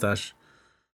already mustache.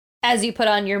 As you put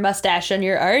on your mustache on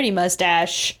your already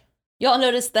mustache, y'all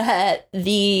notice that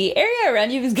the area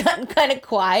around you has gotten kind of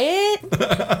quiet.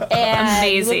 And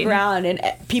Amazing. you look around and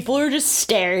people are just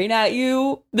staring at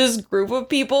you. This group of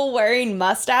people wearing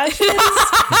mustaches.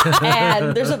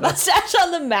 And there's a mustache on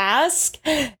the mask.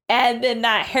 And then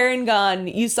that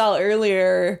Herringon you saw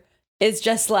earlier is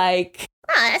just like,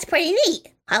 Oh, that's pretty neat.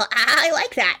 I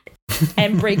like that.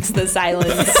 and breaks the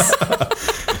silence.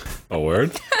 A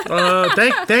word?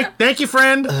 Thank you,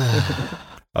 friend.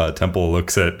 Temple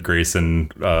looks at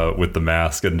Grayson with the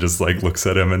mask and just like looks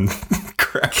at him and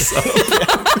cracks up.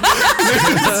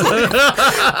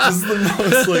 Just the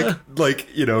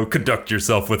most conduct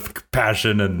yourself with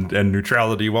passion and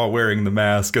neutrality while wearing the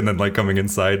mask, and then like coming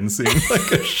inside and seeing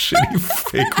like a shitty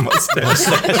fake mustache.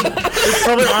 It's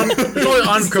probably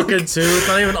on crooked too. It's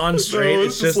not even on straight. No,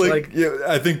 it's just like yeah,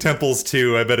 I think Temple's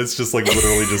too. I bet it's just like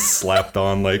literally just slapped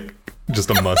on like just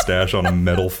a mustache on a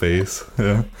metal face.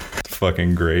 Yeah, it's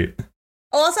fucking great.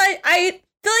 Also, I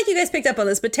feel like you guys picked up on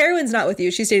this, but Terwin's not with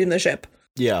you. She stayed in the ship.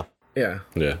 Yeah. yeah.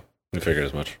 Yeah, we figured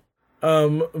as much.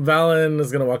 Valen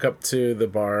is gonna walk up to the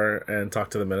bar and talk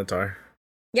to the Minotaur.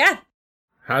 Yeah.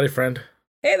 Howdy, friend.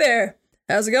 Hey there.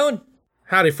 How's it going?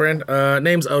 Howdy, friend.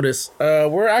 Name's Otis.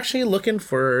 We're actually looking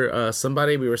for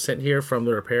somebody. We were sent here from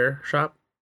the repair shop.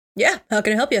 Yeah. How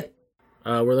can I help you?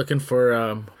 We're looking for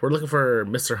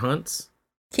Mr. Hunts.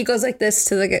 He goes like this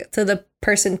to the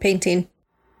person painting.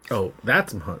 Oh,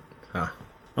 that's Hunt. Ah.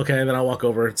 Okay, and then I'll walk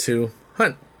over to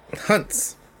Hunt.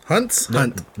 Hunt. Hunt. S.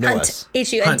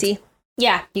 Hunt.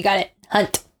 Yeah, you got it.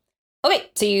 Hunt. Okay,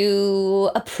 so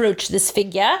you approach this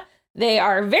figure. They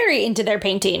are very into their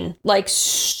painting, like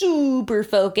super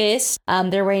focused.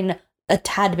 They're wearing a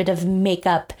tad bit of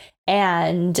makeup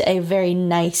and a very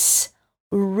nice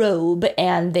robe,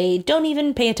 and they don't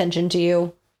even pay attention to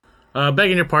you.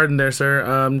 Begging your pardon there,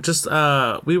 sir.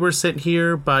 We were sent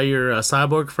here by your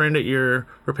cyborg friend at your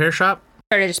repair shop.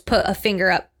 Try to just put a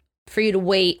finger up for you to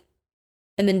wait,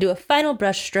 and then do a final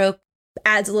brush stroke,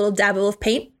 adds a little dabble of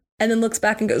paint, and then looks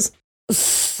back and goes,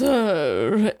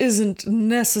 Sir, isn't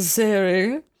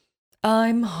necessary.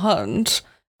 I'm Hunt.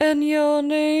 And your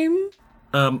name?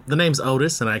 The name's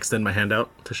Otis, and I extend my hand out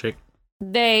to shake.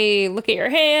 They look at your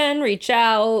hand, reach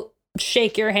out,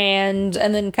 shake your hand,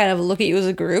 and then kind of look at you as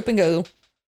a group and go,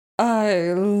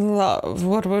 I love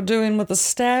what we're doing with the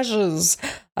stashes.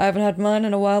 I haven't had mine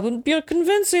in a while, but you're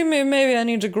convincing me maybe I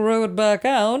need to grow it back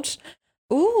out.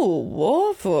 Ooh,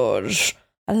 Warforge.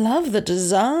 I love the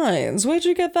designs. Where'd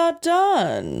you get that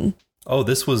done? Oh,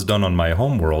 this was done on my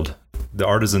homeworld. The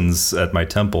artisans at my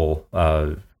temple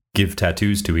give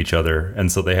tattoos to each other,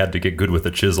 and so they had to get good with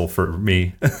a chisel for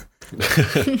me.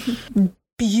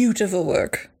 Beautiful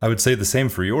work. I would say the same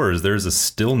for yours. There's a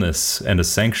stillness and a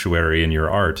sanctuary in your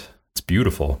art. It's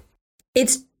beautiful.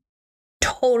 It's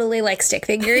totally like stick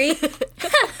figure-y.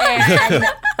 And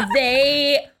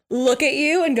they look at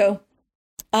you and go,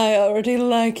 I already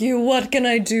like you. What can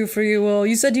I do for you all?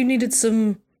 You said you needed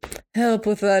some help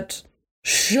with that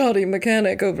shoddy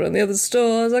mechanic over in the other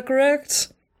store. Is that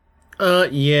correct?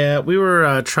 Yeah, we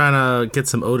were trying to get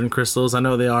some Odin crystals. I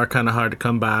know they are kind of hard to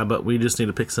come by, but we just need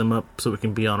to pick some up so we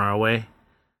can be on our way.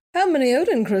 How many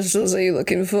Odin crystals are you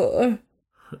looking for?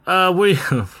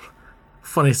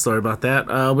 Funny story about that.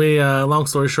 Long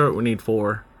story short, we need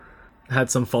 4.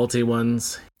 Had some faulty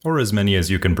ones. Or as many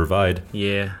as you can provide.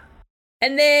 Yeah.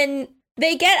 And then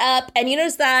they get up, and you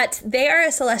notice that they are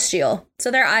a celestial.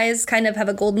 So their eyes kind of have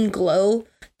a golden glow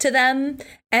to them,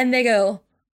 and they go,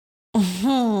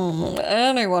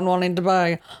 Anyone wanting to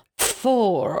buy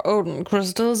 4 Odin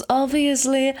crystals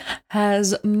obviously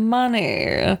has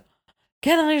money.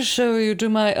 Can I show you to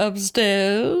my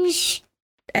upstairs?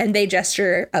 And they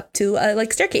gesture up to a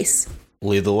staircase.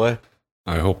 Lead the way.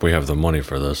 I hope we have the money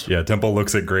for this. Yeah, Temple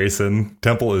looks at Grayson.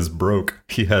 Temple is broke.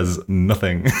 He has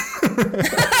nothing.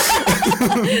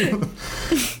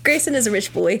 Grayson is a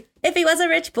rich boy. If he was a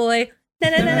rich boy.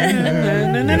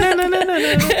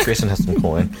 Grayson has some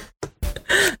coin.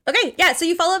 Okay, yeah, so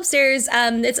you follow upstairs.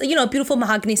 It's, a beautiful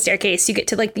mahogany staircase. You get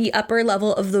to the upper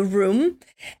level of the room,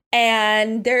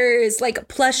 and there's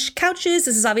plush couches.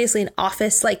 This is obviously an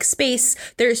office space.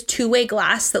 There's two-way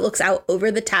glass that looks out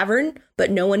over the tavern, but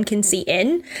no one can see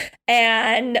in.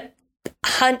 And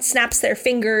Hunt snaps their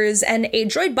fingers, and a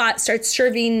droid bot starts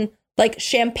serving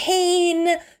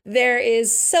champagne. There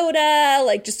is soda,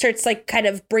 just starts kind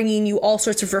of bringing you all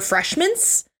sorts of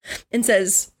refreshments, and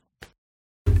says,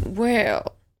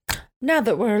 Well, now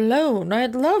that we're alone,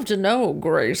 I'd love to know,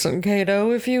 Grace and Cato,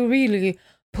 if you really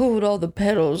pulled all the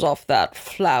petals off that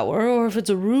flower or if it's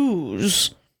a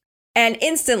ruse. And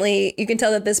instantly, you can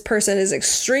tell that this person is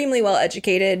extremely well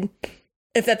educated,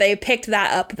 if that they picked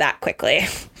that up that quickly.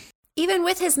 Even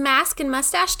with his mask and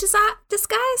mustache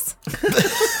disguise?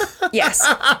 Yes.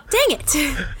 Dang it.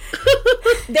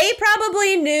 They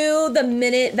probably knew the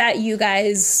minute that you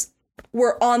guys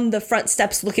were on the front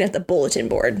steps looking at the bulletin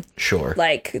board. Sure.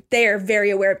 They are very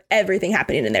aware of everything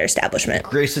happening in their establishment.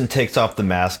 Grayson takes off the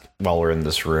mask while we're in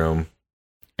this room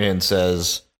and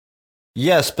says,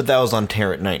 Yes, but that was on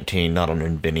Tarrant 19, not on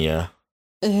Invinia.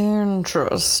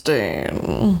 Interesting.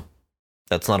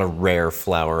 That's not a rare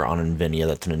flower on Invinia.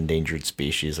 That's an endangered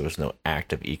species. There was no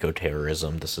act of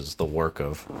eco-terrorism. This is the work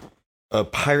of a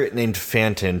pirate named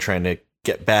Phantom trying to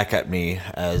get back at me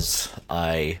as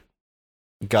I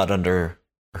got under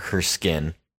her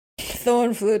skin.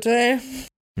 Thornfoot, eh?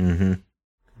 Mm-hmm.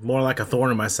 More like a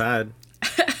thorn in my side.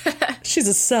 She's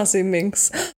a sassy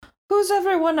minx. Who's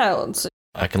everyone else?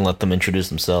 I can let them introduce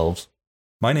themselves.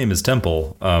 My name is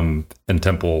Temple, and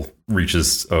Temple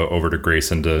reaches over to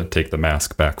Grayson to take the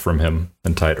mask back from him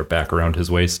and tie it back around his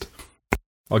waist.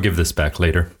 I'll give this back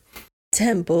later.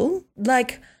 Temple?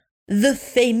 Like the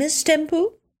famous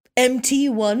Temple?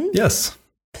 MT1? Yes.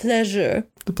 Pleasure.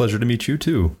 The pleasure to meet you,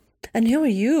 too. And who are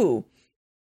you?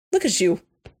 Look at you.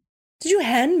 Did you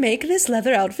hand make this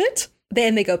leather outfit?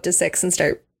 Then they go up to Six and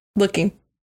start looking.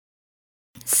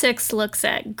 Six looks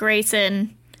at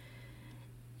Grayson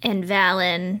and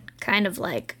Valen, kind of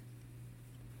like,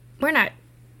 we're not,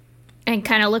 and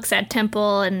kind of looks at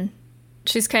Temple, and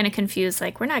she's kind of confused,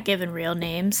 like, we're not given real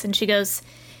names. And she goes,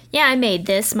 yeah, I made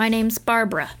this. My name's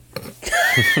Barbara.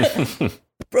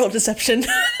 Roll deception.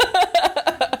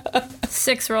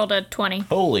 Six rolled a 20.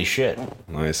 Holy shit.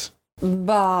 Nice.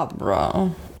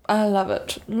 Barbara. I love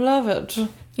it. Love it.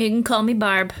 You can call me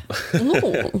Barb.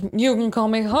 Ooh, you can call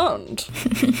me Hunt.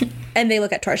 And they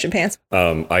look at Tarsh and Pants.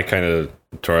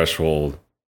 Tarash will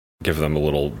give them a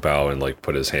little bow and like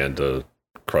put his hand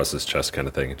across his chest kind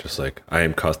of thing. Just like, I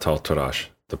am Kastal Tarash.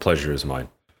 The pleasure is mine.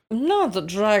 Not the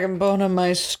dragonborn on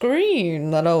my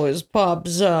screen that always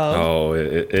pops up. Oh,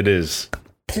 it is.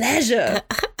 Pleasure.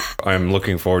 I'm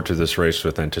looking forward to this race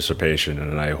with anticipation,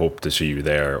 and I hope to see you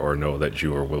there or know that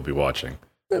you will be watching.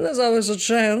 And there's always a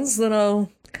chance that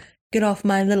I'll get off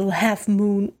my little half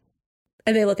moon.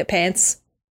 And they look at Pants.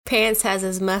 Pants has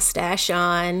his mustache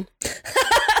on.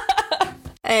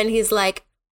 And he's like,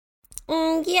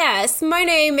 yes, my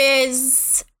name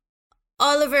is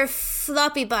Oliver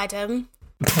Floppy Bottom.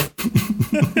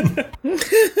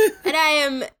 And I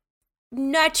am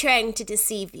not trying to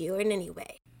deceive you in any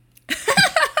way.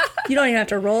 You don't even have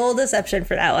to roll deception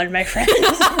for that one, my friend. No,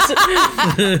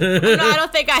 I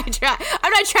don't think I try.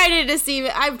 I'm not trying to deceive.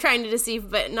 I'm trying to deceive,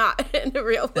 but not in a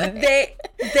real way.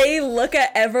 They look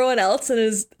at everyone else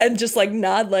and just like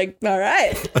nod, like, all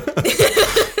right.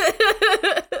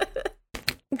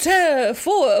 4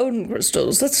 Odin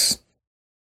crystals. That's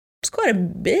quite a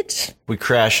bit. We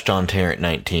crashed on Tarrant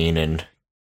 19 and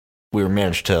we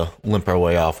managed to limp our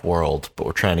way off world, but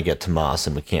we're trying to get to Moss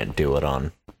and we can't do it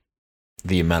on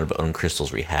the amount of Odin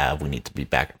crystals we have. We need to be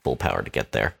back at full power to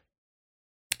get there.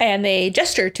 And they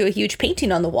gesture to a huge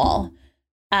painting on the wall.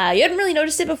 You hadn't really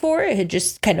noticed it before. It had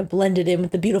just kind of blended in with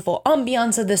the beautiful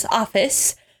ambiance of this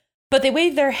office. But they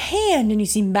wave their hand and you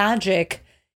see magic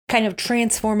kind of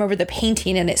transform over the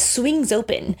painting and it swings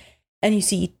open. And you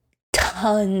see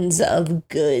tons of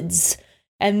goods.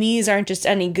 And these aren't just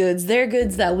any goods. They're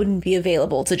goods that wouldn't be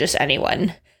available to just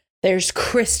anyone. There's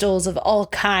crystals of all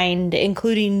kind,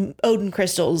 including Odin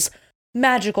crystals,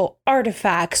 magical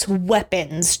artifacts,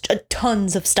 weapons,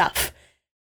 tons of stuff.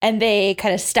 And they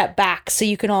kind of step back so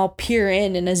you can all peer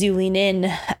in. And as you lean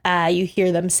in, you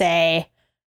hear them say,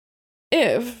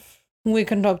 if we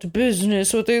conduct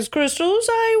business with these crystals,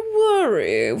 I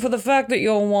worry for the fact that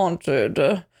you're wanted.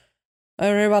 I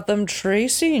worry about them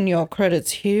tracing your credits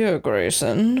here,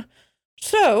 Grayson.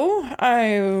 So,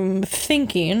 I'm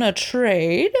thinking a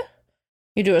trade.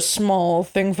 You do a small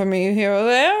thing for me here or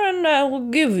there, and I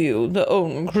will give you the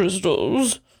Odin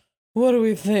crystals. What do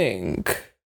we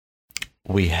think?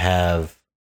 We have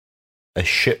a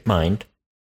ship mind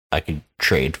I could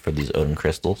trade for these Odin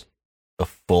crystals. A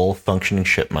full functioning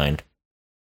ship mind.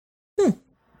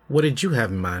 What did you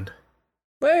have in mind?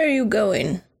 Where are you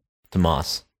going? To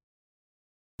Moss.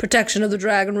 Protection of the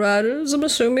Dragon Riders, I'm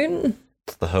assuming?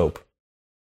 It's the hope.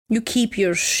 You keep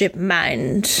your ship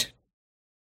mind.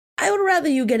 I would rather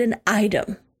you get an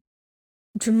item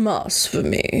to Moss for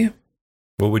me.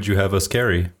 What would you have us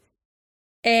carry?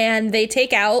 And they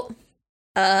take out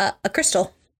a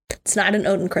crystal. It's not an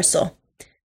Odin crystal.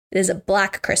 It is a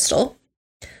black crystal.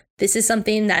 This is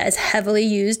something that is heavily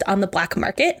used on the black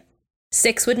market.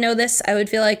 Six would know this. I would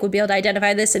feel like would be able to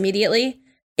identify this immediately.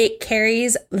 It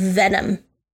carries venom.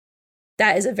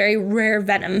 That is a very rare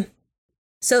venom.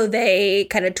 So they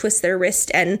kind of twist their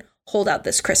wrist and hold out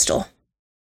this crystal.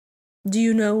 Do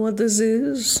you know what this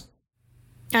is?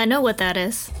 I know what that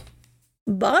is.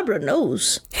 Barbara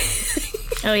knows.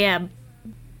 Oh, yeah.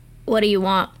 What do you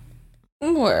want?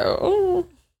 Well,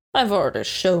 I've already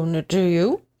shown it to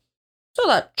you. So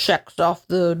that checks off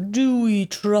the do we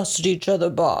trust each other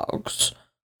box.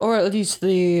 Or at least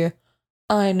the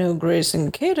I know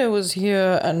Grayson Cato was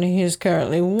here and he's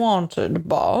currently wanted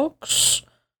box.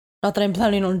 Not that I'm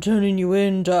planning on turning you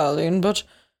in, darling, but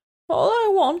all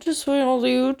I want is for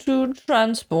you to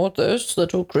transport this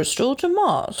little crystal to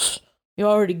Mars. You're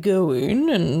already going,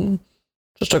 and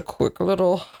just a quick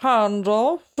little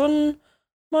handoff, and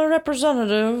my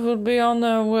representative will be on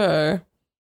their way.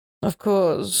 Of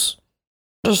course,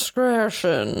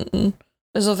 discretion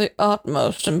is of the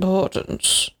utmost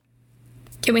importance.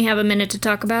 Can we have a minute to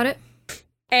talk about it?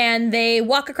 And they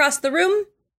walk across the room,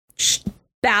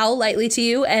 bow lightly to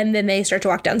you, and then they start to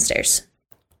walk downstairs.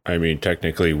 I mean,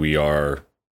 technically, we are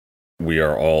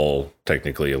all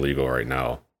technically illegal right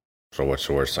now. So what's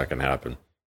the worst that can happen?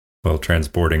 Well,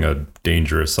 transporting a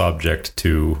dangerous object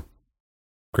to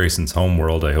Grayson's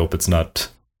homeworld, I hope it's not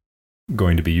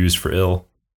going to be used for ill.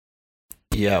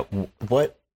 Yeah,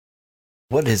 what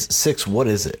is 6? What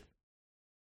is it?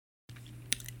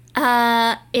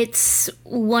 It's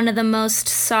one of the most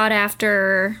sought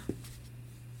after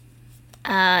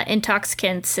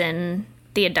intoxicants in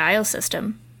the Adial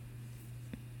system.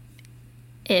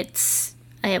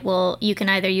 You can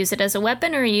either use it as a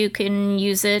weapon or you can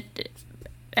use it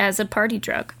as a party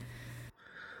drug.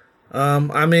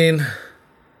 I mean,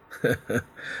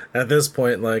 at this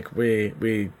point, like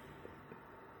we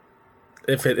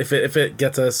if it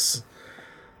gets us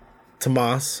to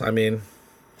Moss, I mean,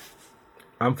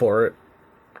 I'm for it.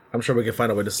 I'm sure we can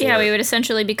find a way to sort it. Yeah, we would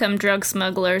essentially become drug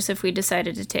smugglers if we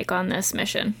decided to take on this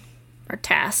mission or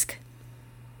task.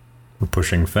 We're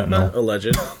pushing fentanyl.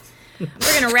 Alleged.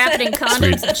 We're gonna wrap it in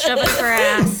condoms and shove it up our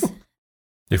ass.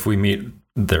 If we meet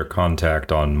their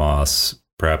contact on Moss,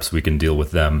 perhaps we can deal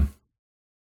with them.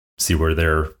 See where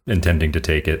they're intending to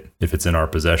take it. If it's in our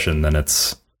possession, then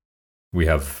we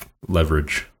have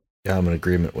leverage. Yeah, I'm in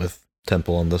agreement with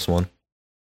Temple on this one.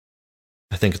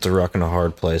 I think it's a rock and a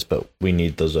hard place, but we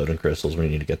need those Odin crystals. We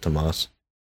need to get to Moss.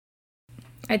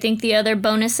 I think the other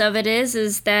bonus of it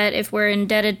is that if we're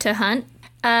indebted to Hunt,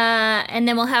 and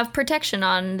then we'll have protection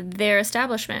on their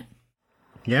establishment.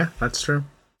 Yeah, that's true.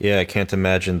 Yeah, I can't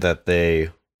imagine that they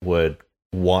would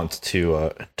want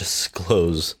to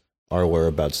disclose our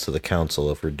whereabouts to the council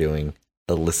if we're doing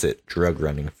illicit drug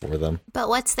running for them. But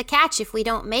what's the catch if we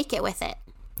don't make it with it?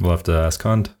 We'll have to ask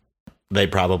Hunt. They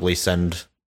probably send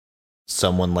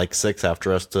someone like 6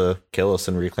 after us to kill us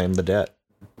and reclaim the debt.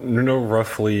 You know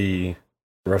roughly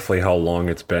how long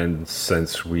it's been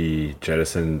since we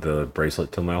jettisoned the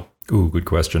bracelet till now? Ooh, good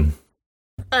question.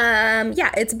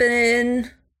 Yeah, it's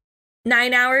been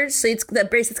 9 hours. So the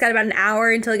bracelet's got about an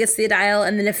hour until it gets to the dial.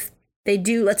 And then if they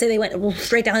do, let's say they went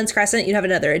straight to Hunt's Crescent, you'd have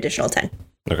another additional 10.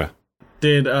 Okay.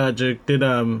 Did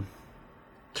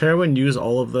Terwin use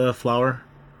all of the flour?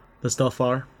 The stealth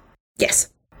flour?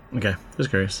 Yes. Okay, just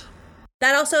curious.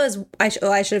 That also is, I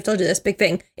should have told you this, big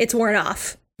thing. It's worn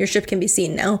off. Your ship can be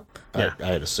seen now. Yeah. I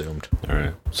had assumed. All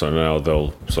right. So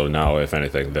now if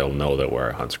anything, they'll know that we're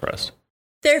at Hunt's Crest.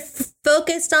 They're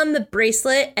focused on the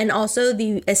bracelet, and also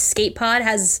the escape pod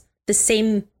has the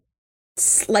same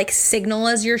signal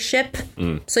as your ship.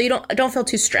 So you don't feel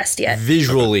too stressed yet.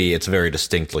 Visually, it's a very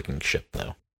distinct looking ship,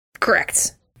 though.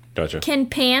 Correct. Gotcha. Can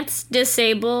Pants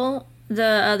disable the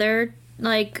other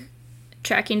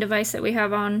tracking device that we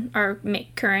have on our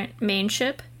current main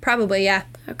ship? Probably, yeah.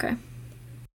 Okay.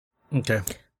 Okay.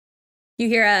 You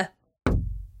hear a...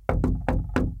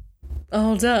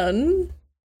 All done?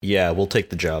 Yeah, we'll take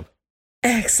the job.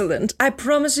 Excellent. I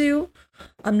promise you,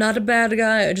 I'm not a bad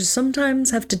guy. I just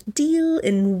sometimes have to deal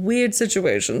in weird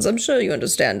situations. I'm sure you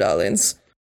understand, darlings.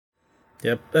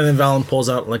 Yep. And then Valen pulls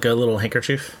out like a little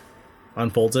handkerchief,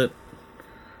 unfolds it,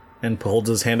 and holds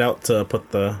his hand out to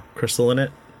put the crystal in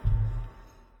it.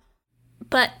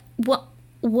 But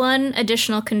one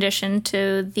additional condition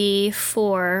to the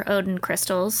 4 Odin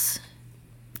crystals.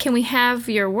 Can we have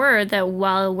your word that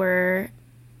while we're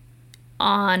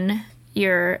on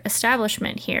your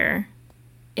establishment here,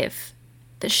 if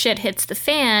the shit hits the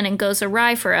fan and goes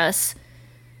awry for us,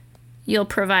 you'll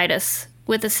provide us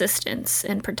with assistance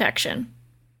and protection?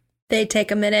 They take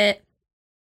a minute.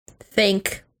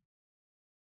 Think.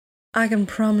 I can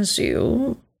promise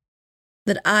you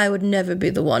that I would never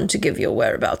be the one to give your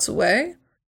whereabouts away,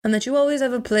 and that you always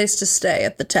have a place to stay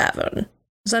at the tavern.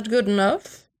 Is that good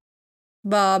enough?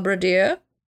 Barbara, dear?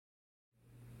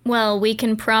 Well, we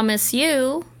can promise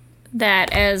you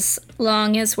that as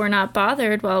long as we're not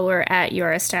bothered while we're at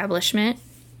your establishment,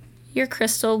 your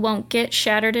crystal won't get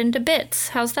shattered into bits.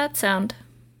 How's that sound?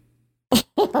 Since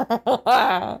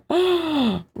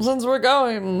we're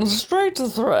going straight to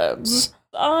threads,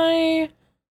 I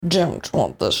don't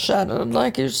want this shattered,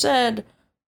 like you said.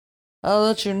 I'll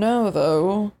let you know,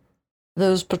 though,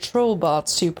 those patrol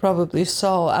bots you probably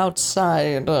saw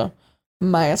outside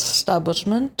my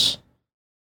establishment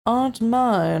aren't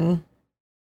mine.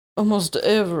 Almost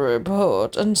every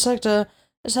port and sector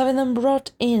is having them brought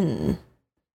in.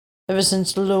 Ever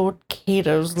since Lord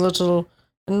Cato's little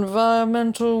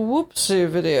environmental whoopsie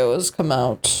video has come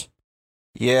out.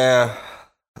 Yeah,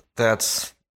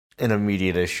 that's an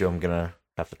immediate issue I'm gonna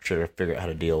have to try to figure out how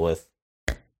to deal with.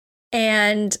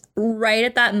 And right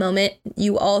at that moment,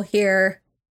 you all hear,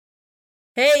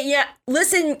 "Hey, yeah,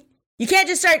 listen, you can't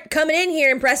just start coming in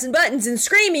here and pressing buttons and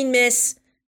screaming, miss."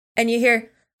 And you hear,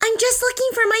 "I'm just looking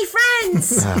for my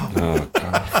friends." Oh,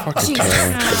 God. Fucking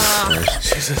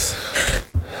Jesus. Jesus.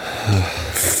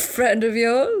 friend of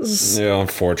yours? Yeah,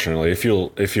 unfortunately. If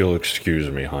you'll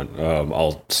excuse me, Hunt,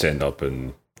 I'll stand up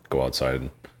and go outside.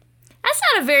 That's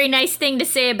not a very nice thing to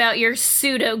say about your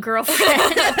pseudo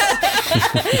girlfriend.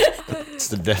 It's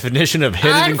the definition of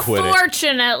hit it and quit it.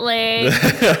 Unfortunately.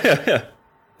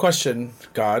 Question,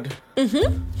 God.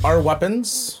 Mm-hmm. Our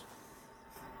weapons,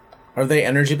 are they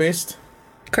energy based?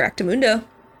 Correctamundo.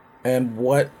 And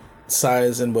what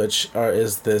size and which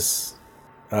is this?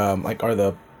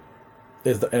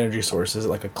 Is the energy source? Is it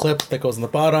like a clip that goes in the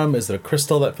bottom? Is it a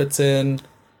crystal that fits in?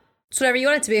 It's whatever you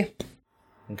want it to be.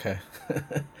 Okay.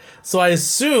 So I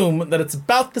assume that it's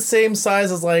about the same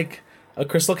size as like a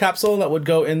crystal capsule that would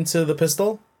go into the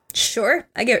pistol. Sure,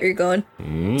 I get where you're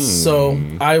going. So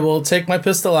I will take my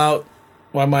pistol out,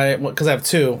 because I have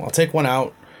two. I'll take one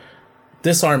out,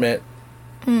 disarm it,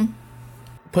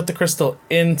 put the crystal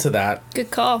into that,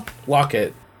 Good call. lock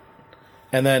it,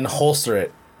 and then holster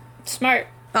it Smart.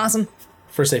 Awesome.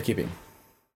 for safekeeping.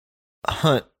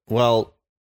 Hunt, while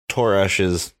Torash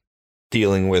is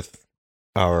dealing with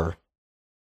our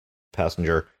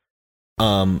passenger,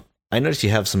 I noticed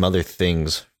you have some other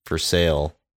things for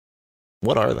sale.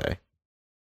 What are they?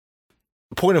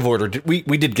 Point of order, we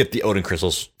did get the Odin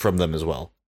crystals from them as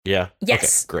well. Yeah?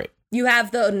 Yes. Okay, great. You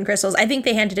have the Odin crystals. I think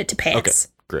they handed it to Pants.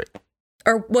 Okay, great.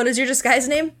 Or what is your disguise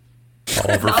name?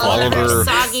 Oliver.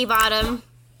 Soggy bottom.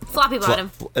 Floppy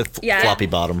bottom. Yeah. Floppy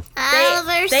bottom.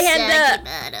 Oliver they hand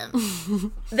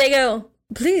bottom. They go,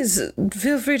 please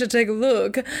feel free to take a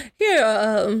look.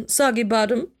 Here, Soggy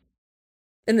Bottom.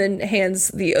 And then hands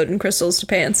the Odin crystals to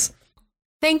Pants.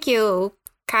 Thank you,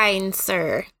 kind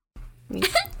sir. He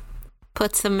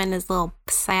puts them in his little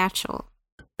satchel.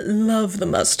 Love the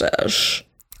mustache.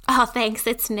 Oh, thanks.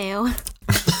 It's new.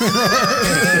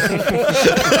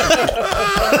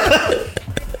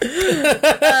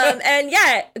 And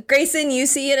yeah, Grayson, you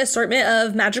see an assortment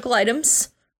of magical items.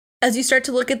 As you start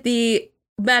to look at the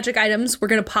magic items, we're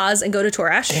going to pause and go to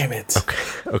Torash. Damn it.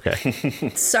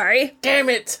 Okay. Sorry. Damn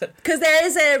it. Because there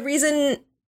is a reason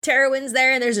Terrawin's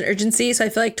there and there's an urgency, so I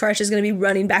feel like Torash is going to be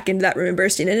running back into that room and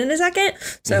bursting in a second.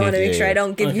 So I want to make sure I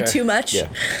don't give you too much. Yeah.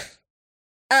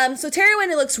 So Terrawin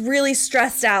looks really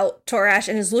stressed out, Torash,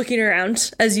 and is looking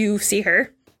around as you see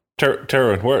her.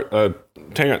 Tara, where?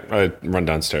 Hang on. I run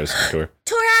downstairs to her.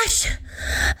 Torash,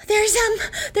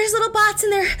 there's little bots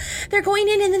and they're going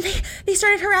in, and then they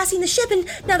started harassing the ship, and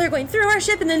now they're going through our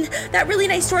ship, and then that really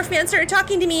nice dwarf man started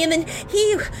talking to me, and then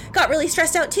he got really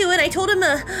stressed out too, and I told him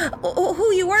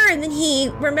who you were, and then he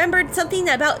remembered something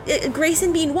about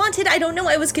Grayson being wanted. I don't know,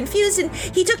 I was confused, and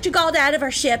he took Jagalda out of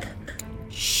our ship.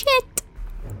 Shit.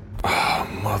 Oh,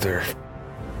 mother.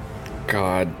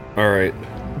 God. All right.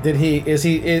 Did he? Is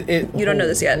he? You don't know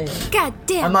this yet. God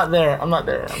damn. I'm not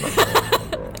there.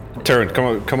 Taryn,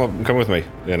 come with me.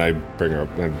 And I bring her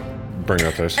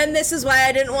upstairs. And this is why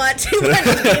I didn't want too much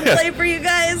gameplay for you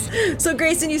guys. So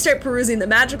Grayson, you start perusing the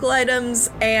magical items,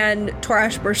 and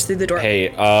Torash bursts through the door. Hey,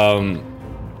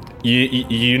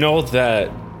 you know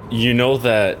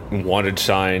that wanted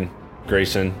sign,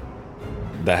 Grayson,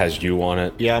 that has you on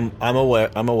it? Yeah, I'm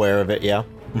aware of it, yeah.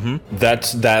 Mm-hmm.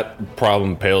 That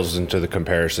problem pales into the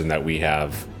comparison that we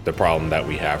have, the problem that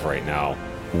we have right now.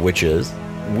 Which is?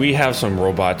 We have some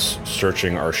robots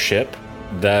searching our ship.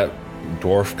 That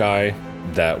dwarf guy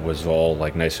that was all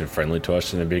like nice and friendly to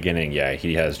us in the beginning, yeah,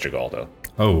 he has Jagalda.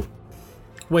 Oh.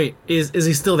 Wait, is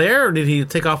he still there, or did he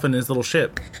take off in his little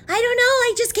ship? I don't know,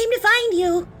 I just came to find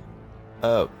you.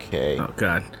 Okay. Oh,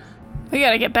 God. We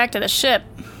gotta get back to the ship.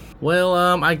 Well,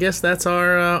 I guess that's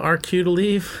our cue to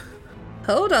leave.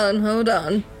 Hold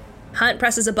on. Hunt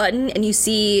presses a button, and you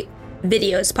see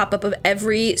videos pop up of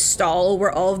every stall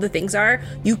where all of the things are.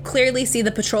 You clearly see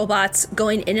the patrol bots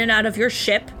going in and out of your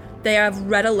ship. They have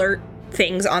red alert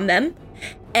things on them.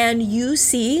 And you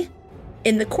see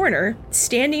in the corner,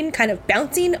 standing, kind of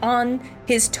bouncing on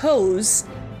his toes,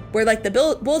 where like the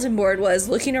bulletin board was,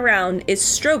 looking around, is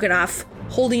Stroganoff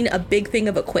holding a big thing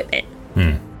of equipment.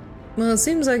 Well, it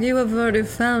seems like you have already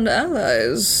found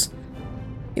allies.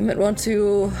 You might want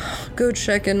to go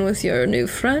check in with your new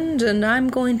friend, and I'm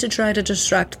going to try to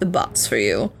distract the bots for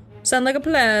you. Sound like a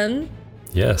plan?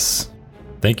 Yes.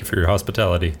 Thank you for your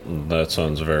hospitality. That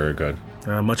sounds very good.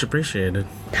 Much appreciated.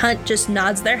 Hunt just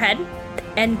nods their head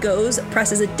and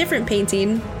presses a different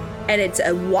painting, and it's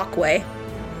a walkway,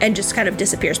 and just kind of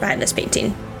disappears behind this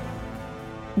painting.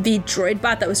 The droid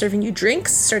bot that was serving you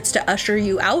drinks starts to usher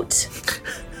you out.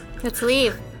 Let's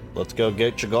leave. Let's go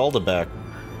get Jagalda back.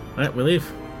 All right, we leave.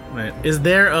 All right. Is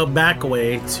there a back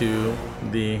way to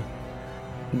the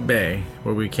bay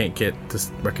where we can't get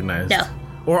recognized? No.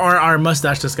 Or are our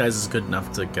mustache disguises good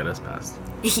enough to get us past?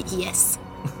 Yes.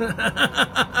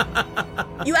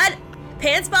 You had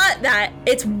Pantspot that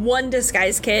it's one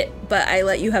disguise kit, but I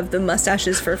let you have the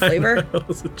mustaches for flavor. That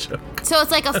was a joke. So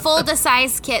it's like a full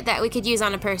disguise kit that we could use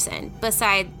on a person,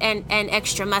 beside and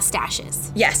extra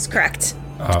mustaches. Yes, correct.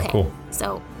 Oh, cool.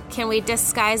 So can we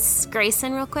disguise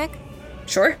Grayson real quick?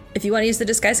 Sure. If you want to use the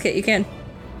disguise kit, you can.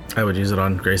 I would use it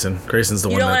on Grayson. Grayson's the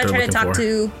You one don't that want they're to try to looking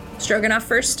talk for. to Stroganoff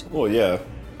first? Well, yeah.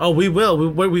 Oh, we will.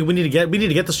 We need to get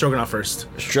the Stroganoff first.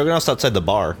 Stroganoff's outside the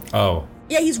bar. Oh.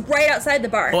 Yeah, he's right outside the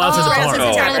bar. Oh, outside the Right bar. outside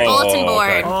the front of the bulletin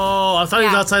board. Oh, I thought he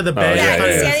was Yeah. outside the bay. Yeah, I thought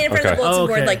he's he was- standing in front of the bulletin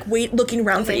board, Okay. like looking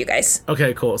around for you guys.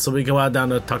 Okay, cool. So we go out down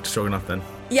to talk to Stroganoff then.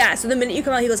 Yeah, so the minute you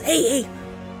come out, he goes, hey,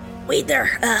 wait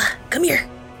there, come here.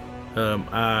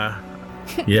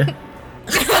 Yeah.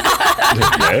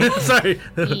 Sorry.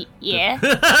 Yeah.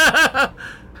 I'm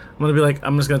gonna be like,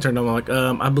 I'm just gonna turn to him. I'm like,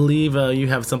 I believe you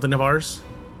have something of ours.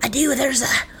 I do, there's a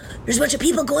bunch of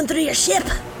people going through your ship.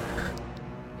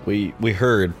 We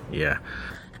heard. Yeah.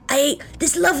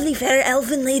 This lovely fair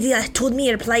elfin lady told me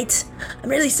your plight. I'm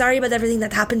really sorry about everything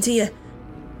that happened to you.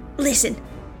 Listen,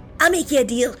 I'll make you a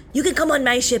deal. You can come on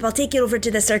my ship, I'll take you over to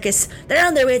the circus. They're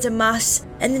on their way to Moss,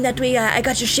 and then that way I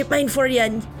got your ship mine for you,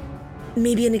 and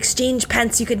maybe in exchange,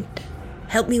 Pants, you could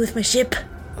help me with my ship.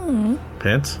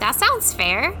 Pants? That sounds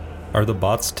fair. Are the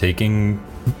bots taking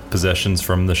possessions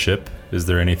from the ship? Is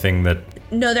there anything that...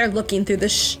 No, they're looking through the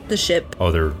ship.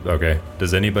 Oh, they're... Okay.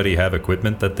 Does anybody have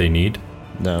equipment that they need?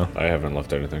 No. I haven't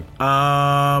left anything.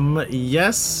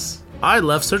 Yes. I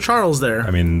left Sir Charles there.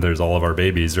 I mean, there's all of our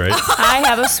babies, right? I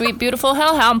have a sweet, beautiful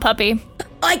hellhound puppy.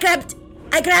 I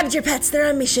grabbed your pets. They're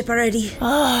on my ship already.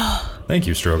 Thank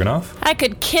you, Stroganoff. I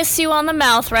could kiss you on the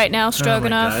mouth right now,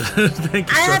 Stroganoff. Oh my God.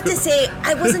 Thank you, I have to Stroganoff. say,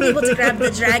 I wasn't able to grab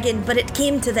the dragon, but it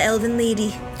came to the elven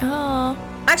lady. Oh.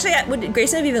 Actually, would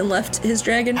Grayson have even left his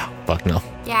dragon? Fuck no.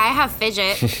 Yeah, I have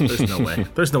fidget. There's no way.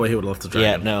 There's no way he would have left the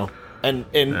Yeah, dragon. no. And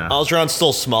Algeron's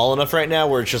still small enough right now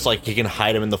where it's just like he can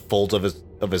hide him in the folds of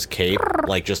his cape,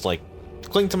 like just like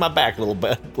cling to my back,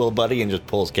 little buddy, and just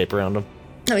pull his cape around him.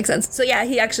 That makes sense. So yeah,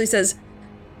 he actually says,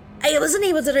 I wasn't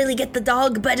able to really get the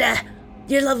dog, but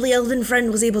your lovely elven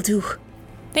friend was able to.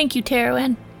 Thank you,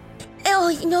 Terwin.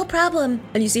 Oh, no problem.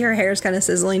 And you see her hair is kind of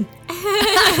sizzling. And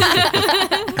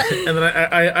then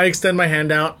I extend my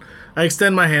hand out.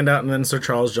 And then Sir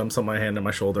Charles jumps on my hand and my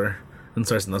shoulder and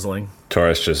starts nuzzling.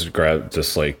 Taurus just grabs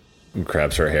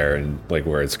her hair and like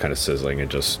where it's kind of sizzling and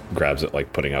just grabs it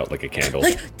like putting out like a candle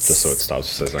just so it stops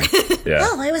sizzling. Yeah.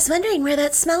 Oh, I was wondering where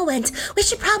that smell went. We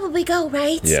should probably go,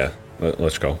 right? Yeah.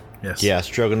 Let's go. Yes. Yeah,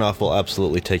 Stroganoff will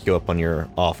absolutely take you up on your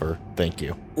offer. Thank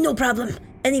you. No problem.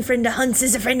 Any friend of Hunt's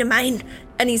is a friend of mine.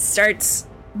 And he starts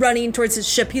running towards his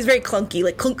ship. He's very clunky,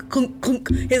 like clunk, clunk, clunk.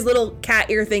 His little cat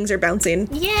ear things are bouncing.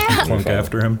 Yeah. Clunk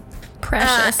after him.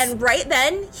 Precious. And right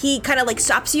then, he kind of like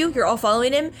stops you. You're all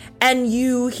following him. And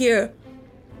you hear,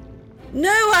 no,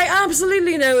 I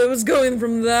absolutely know it was going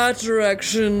from that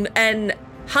direction. And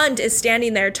Hunt is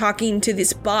standing there talking to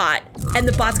this bot. And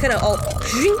the bot's kind of all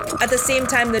at the same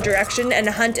time the direction. And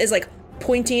Hunt is like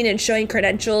pointing and showing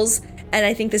credentials. And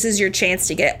I think this is your chance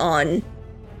to get on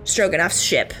Stroganoff's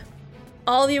ship.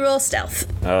 All of you roll stealth.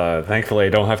 Thankfully I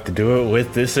don't have to do it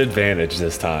with disadvantage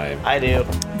this time. I do.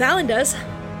 Valen does.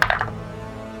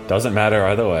 Doesn't matter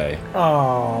either way.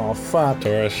 Oh, fuck.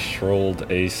 Taurus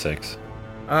rolled a 6.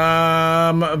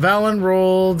 Valen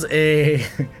rolled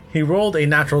he rolled a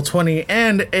natural 20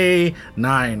 and a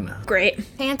 9.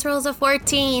 Great. Pants rolls a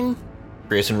 14.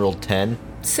 Grayson rolled 10.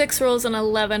 6 rolls an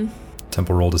 11.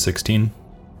 Temple rolled a 16.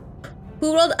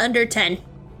 Who rolled under 10?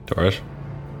 Taurus?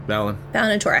 Valen.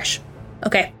 Valen and Toresh.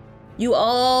 Okay. You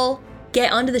all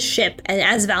get onto the ship, and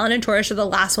as Valen and Toresh are the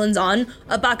last ones on,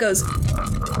 a bot goes,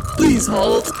 please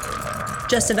halt.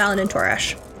 Just to Valen and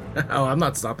Toresh. Oh, I'm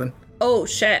not stopping. Oh,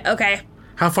 shit. Okay.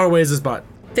 How far away is this bot?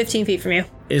 15 feet from you.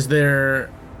 Is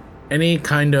there any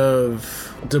kind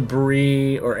of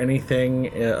debris or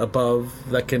anything above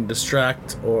that can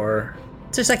distract or...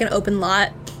 It's just like an open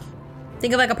lot.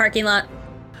 Think of like a parking lot.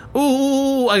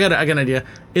 Ooh, I got an idea.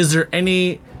 Is there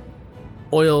any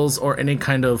oils or any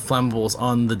kind of flammables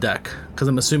on the deck? Because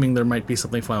I'm assuming there might be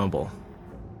something flammable.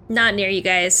 Not near you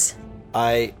guys.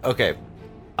 Okay.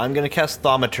 I'm gonna cast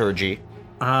Thaumaturgy,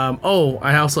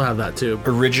 I also have that too.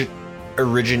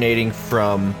 originating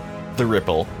from the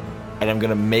ripple, and I'm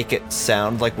gonna make it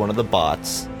sound like one of the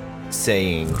bots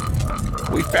saying,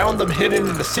 "We found them hidden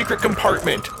in the secret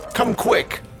compartment. Come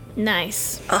quick."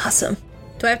 Nice. Awesome.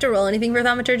 Do I have to roll anything for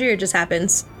Thaumaturgy, or it just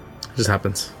happens? It just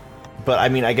happens. But I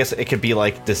mean, I guess it could be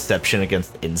like deception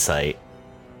against insight.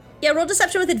 Yeah, roll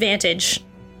deception with advantage.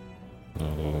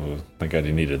 Oh, thank God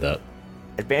you needed that.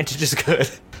 Advantage is good.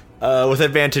 With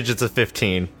advantage, it's a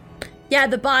 15. Yeah,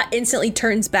 the bot instantly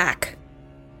turns back.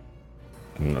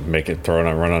 Make it run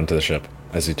onto the ship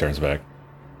as he turns back.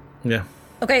 Yeah.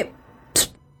 Okay.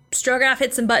 Stroganoff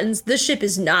hits some buttons. This ship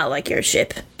is not like your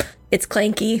ship. It's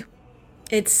clanky.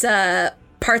 Its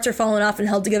parts are falling off and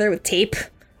held together with tape.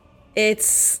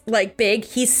 It's like big.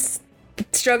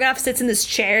 Stroganoff sits in this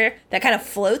chair that kind of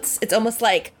floats. It's almost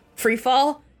like free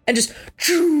fall and just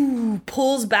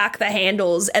pulls back the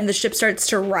handles and the ship starts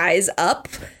to rise up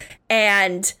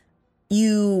and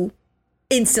you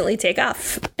instantly take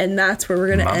off. And that's where we're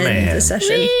going to end the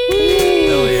session.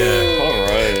 Hell yeah. All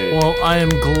right. Well, I am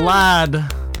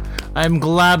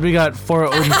glad we got 4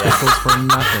 Odin crystals for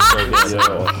nothing.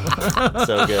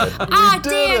 So good.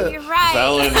 Damn, you're right.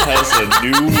 Valen has a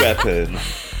new weapon.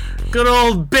 Good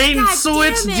old bait and God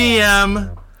switch, damn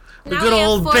DM. The Now good we have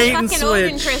old 4 bait and fucking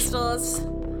Odin switch. crystals.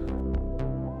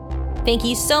 Thank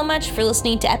you so much for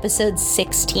listening to episode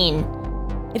 16.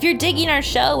 If you're digging our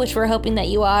show, which we're hoping that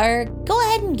you are, go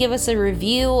ahead and give us a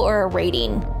review or a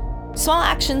rating. Small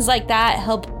actions like that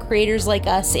help creators like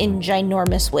us in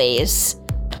ginormous ways.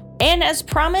 And as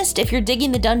promised, if you're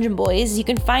digging the Dungeon Boys, you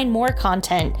can find more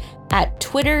content at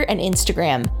Twitter and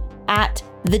Instagram at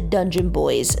The Dungeon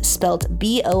Boys, spelled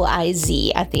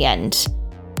B-O-I-Z at the end.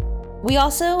 We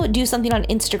also do something on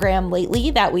Instagram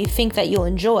lately that we think that you'll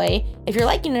enjoy. If you're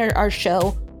liking our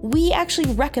show, we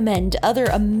actually recommend other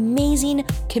amazing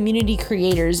community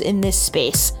creators in this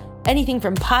space. Anything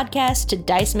from podcasts to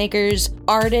dice makers,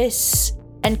 artists,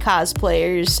 and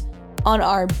cosplayers on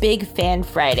our Big Fan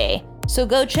Friday. So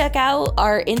go check out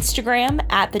our Instagram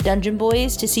at The Dungeon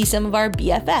Boys to see some of our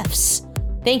BFFs.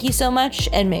 Thank you so much,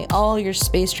 and may all your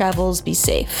space travels be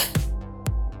safe.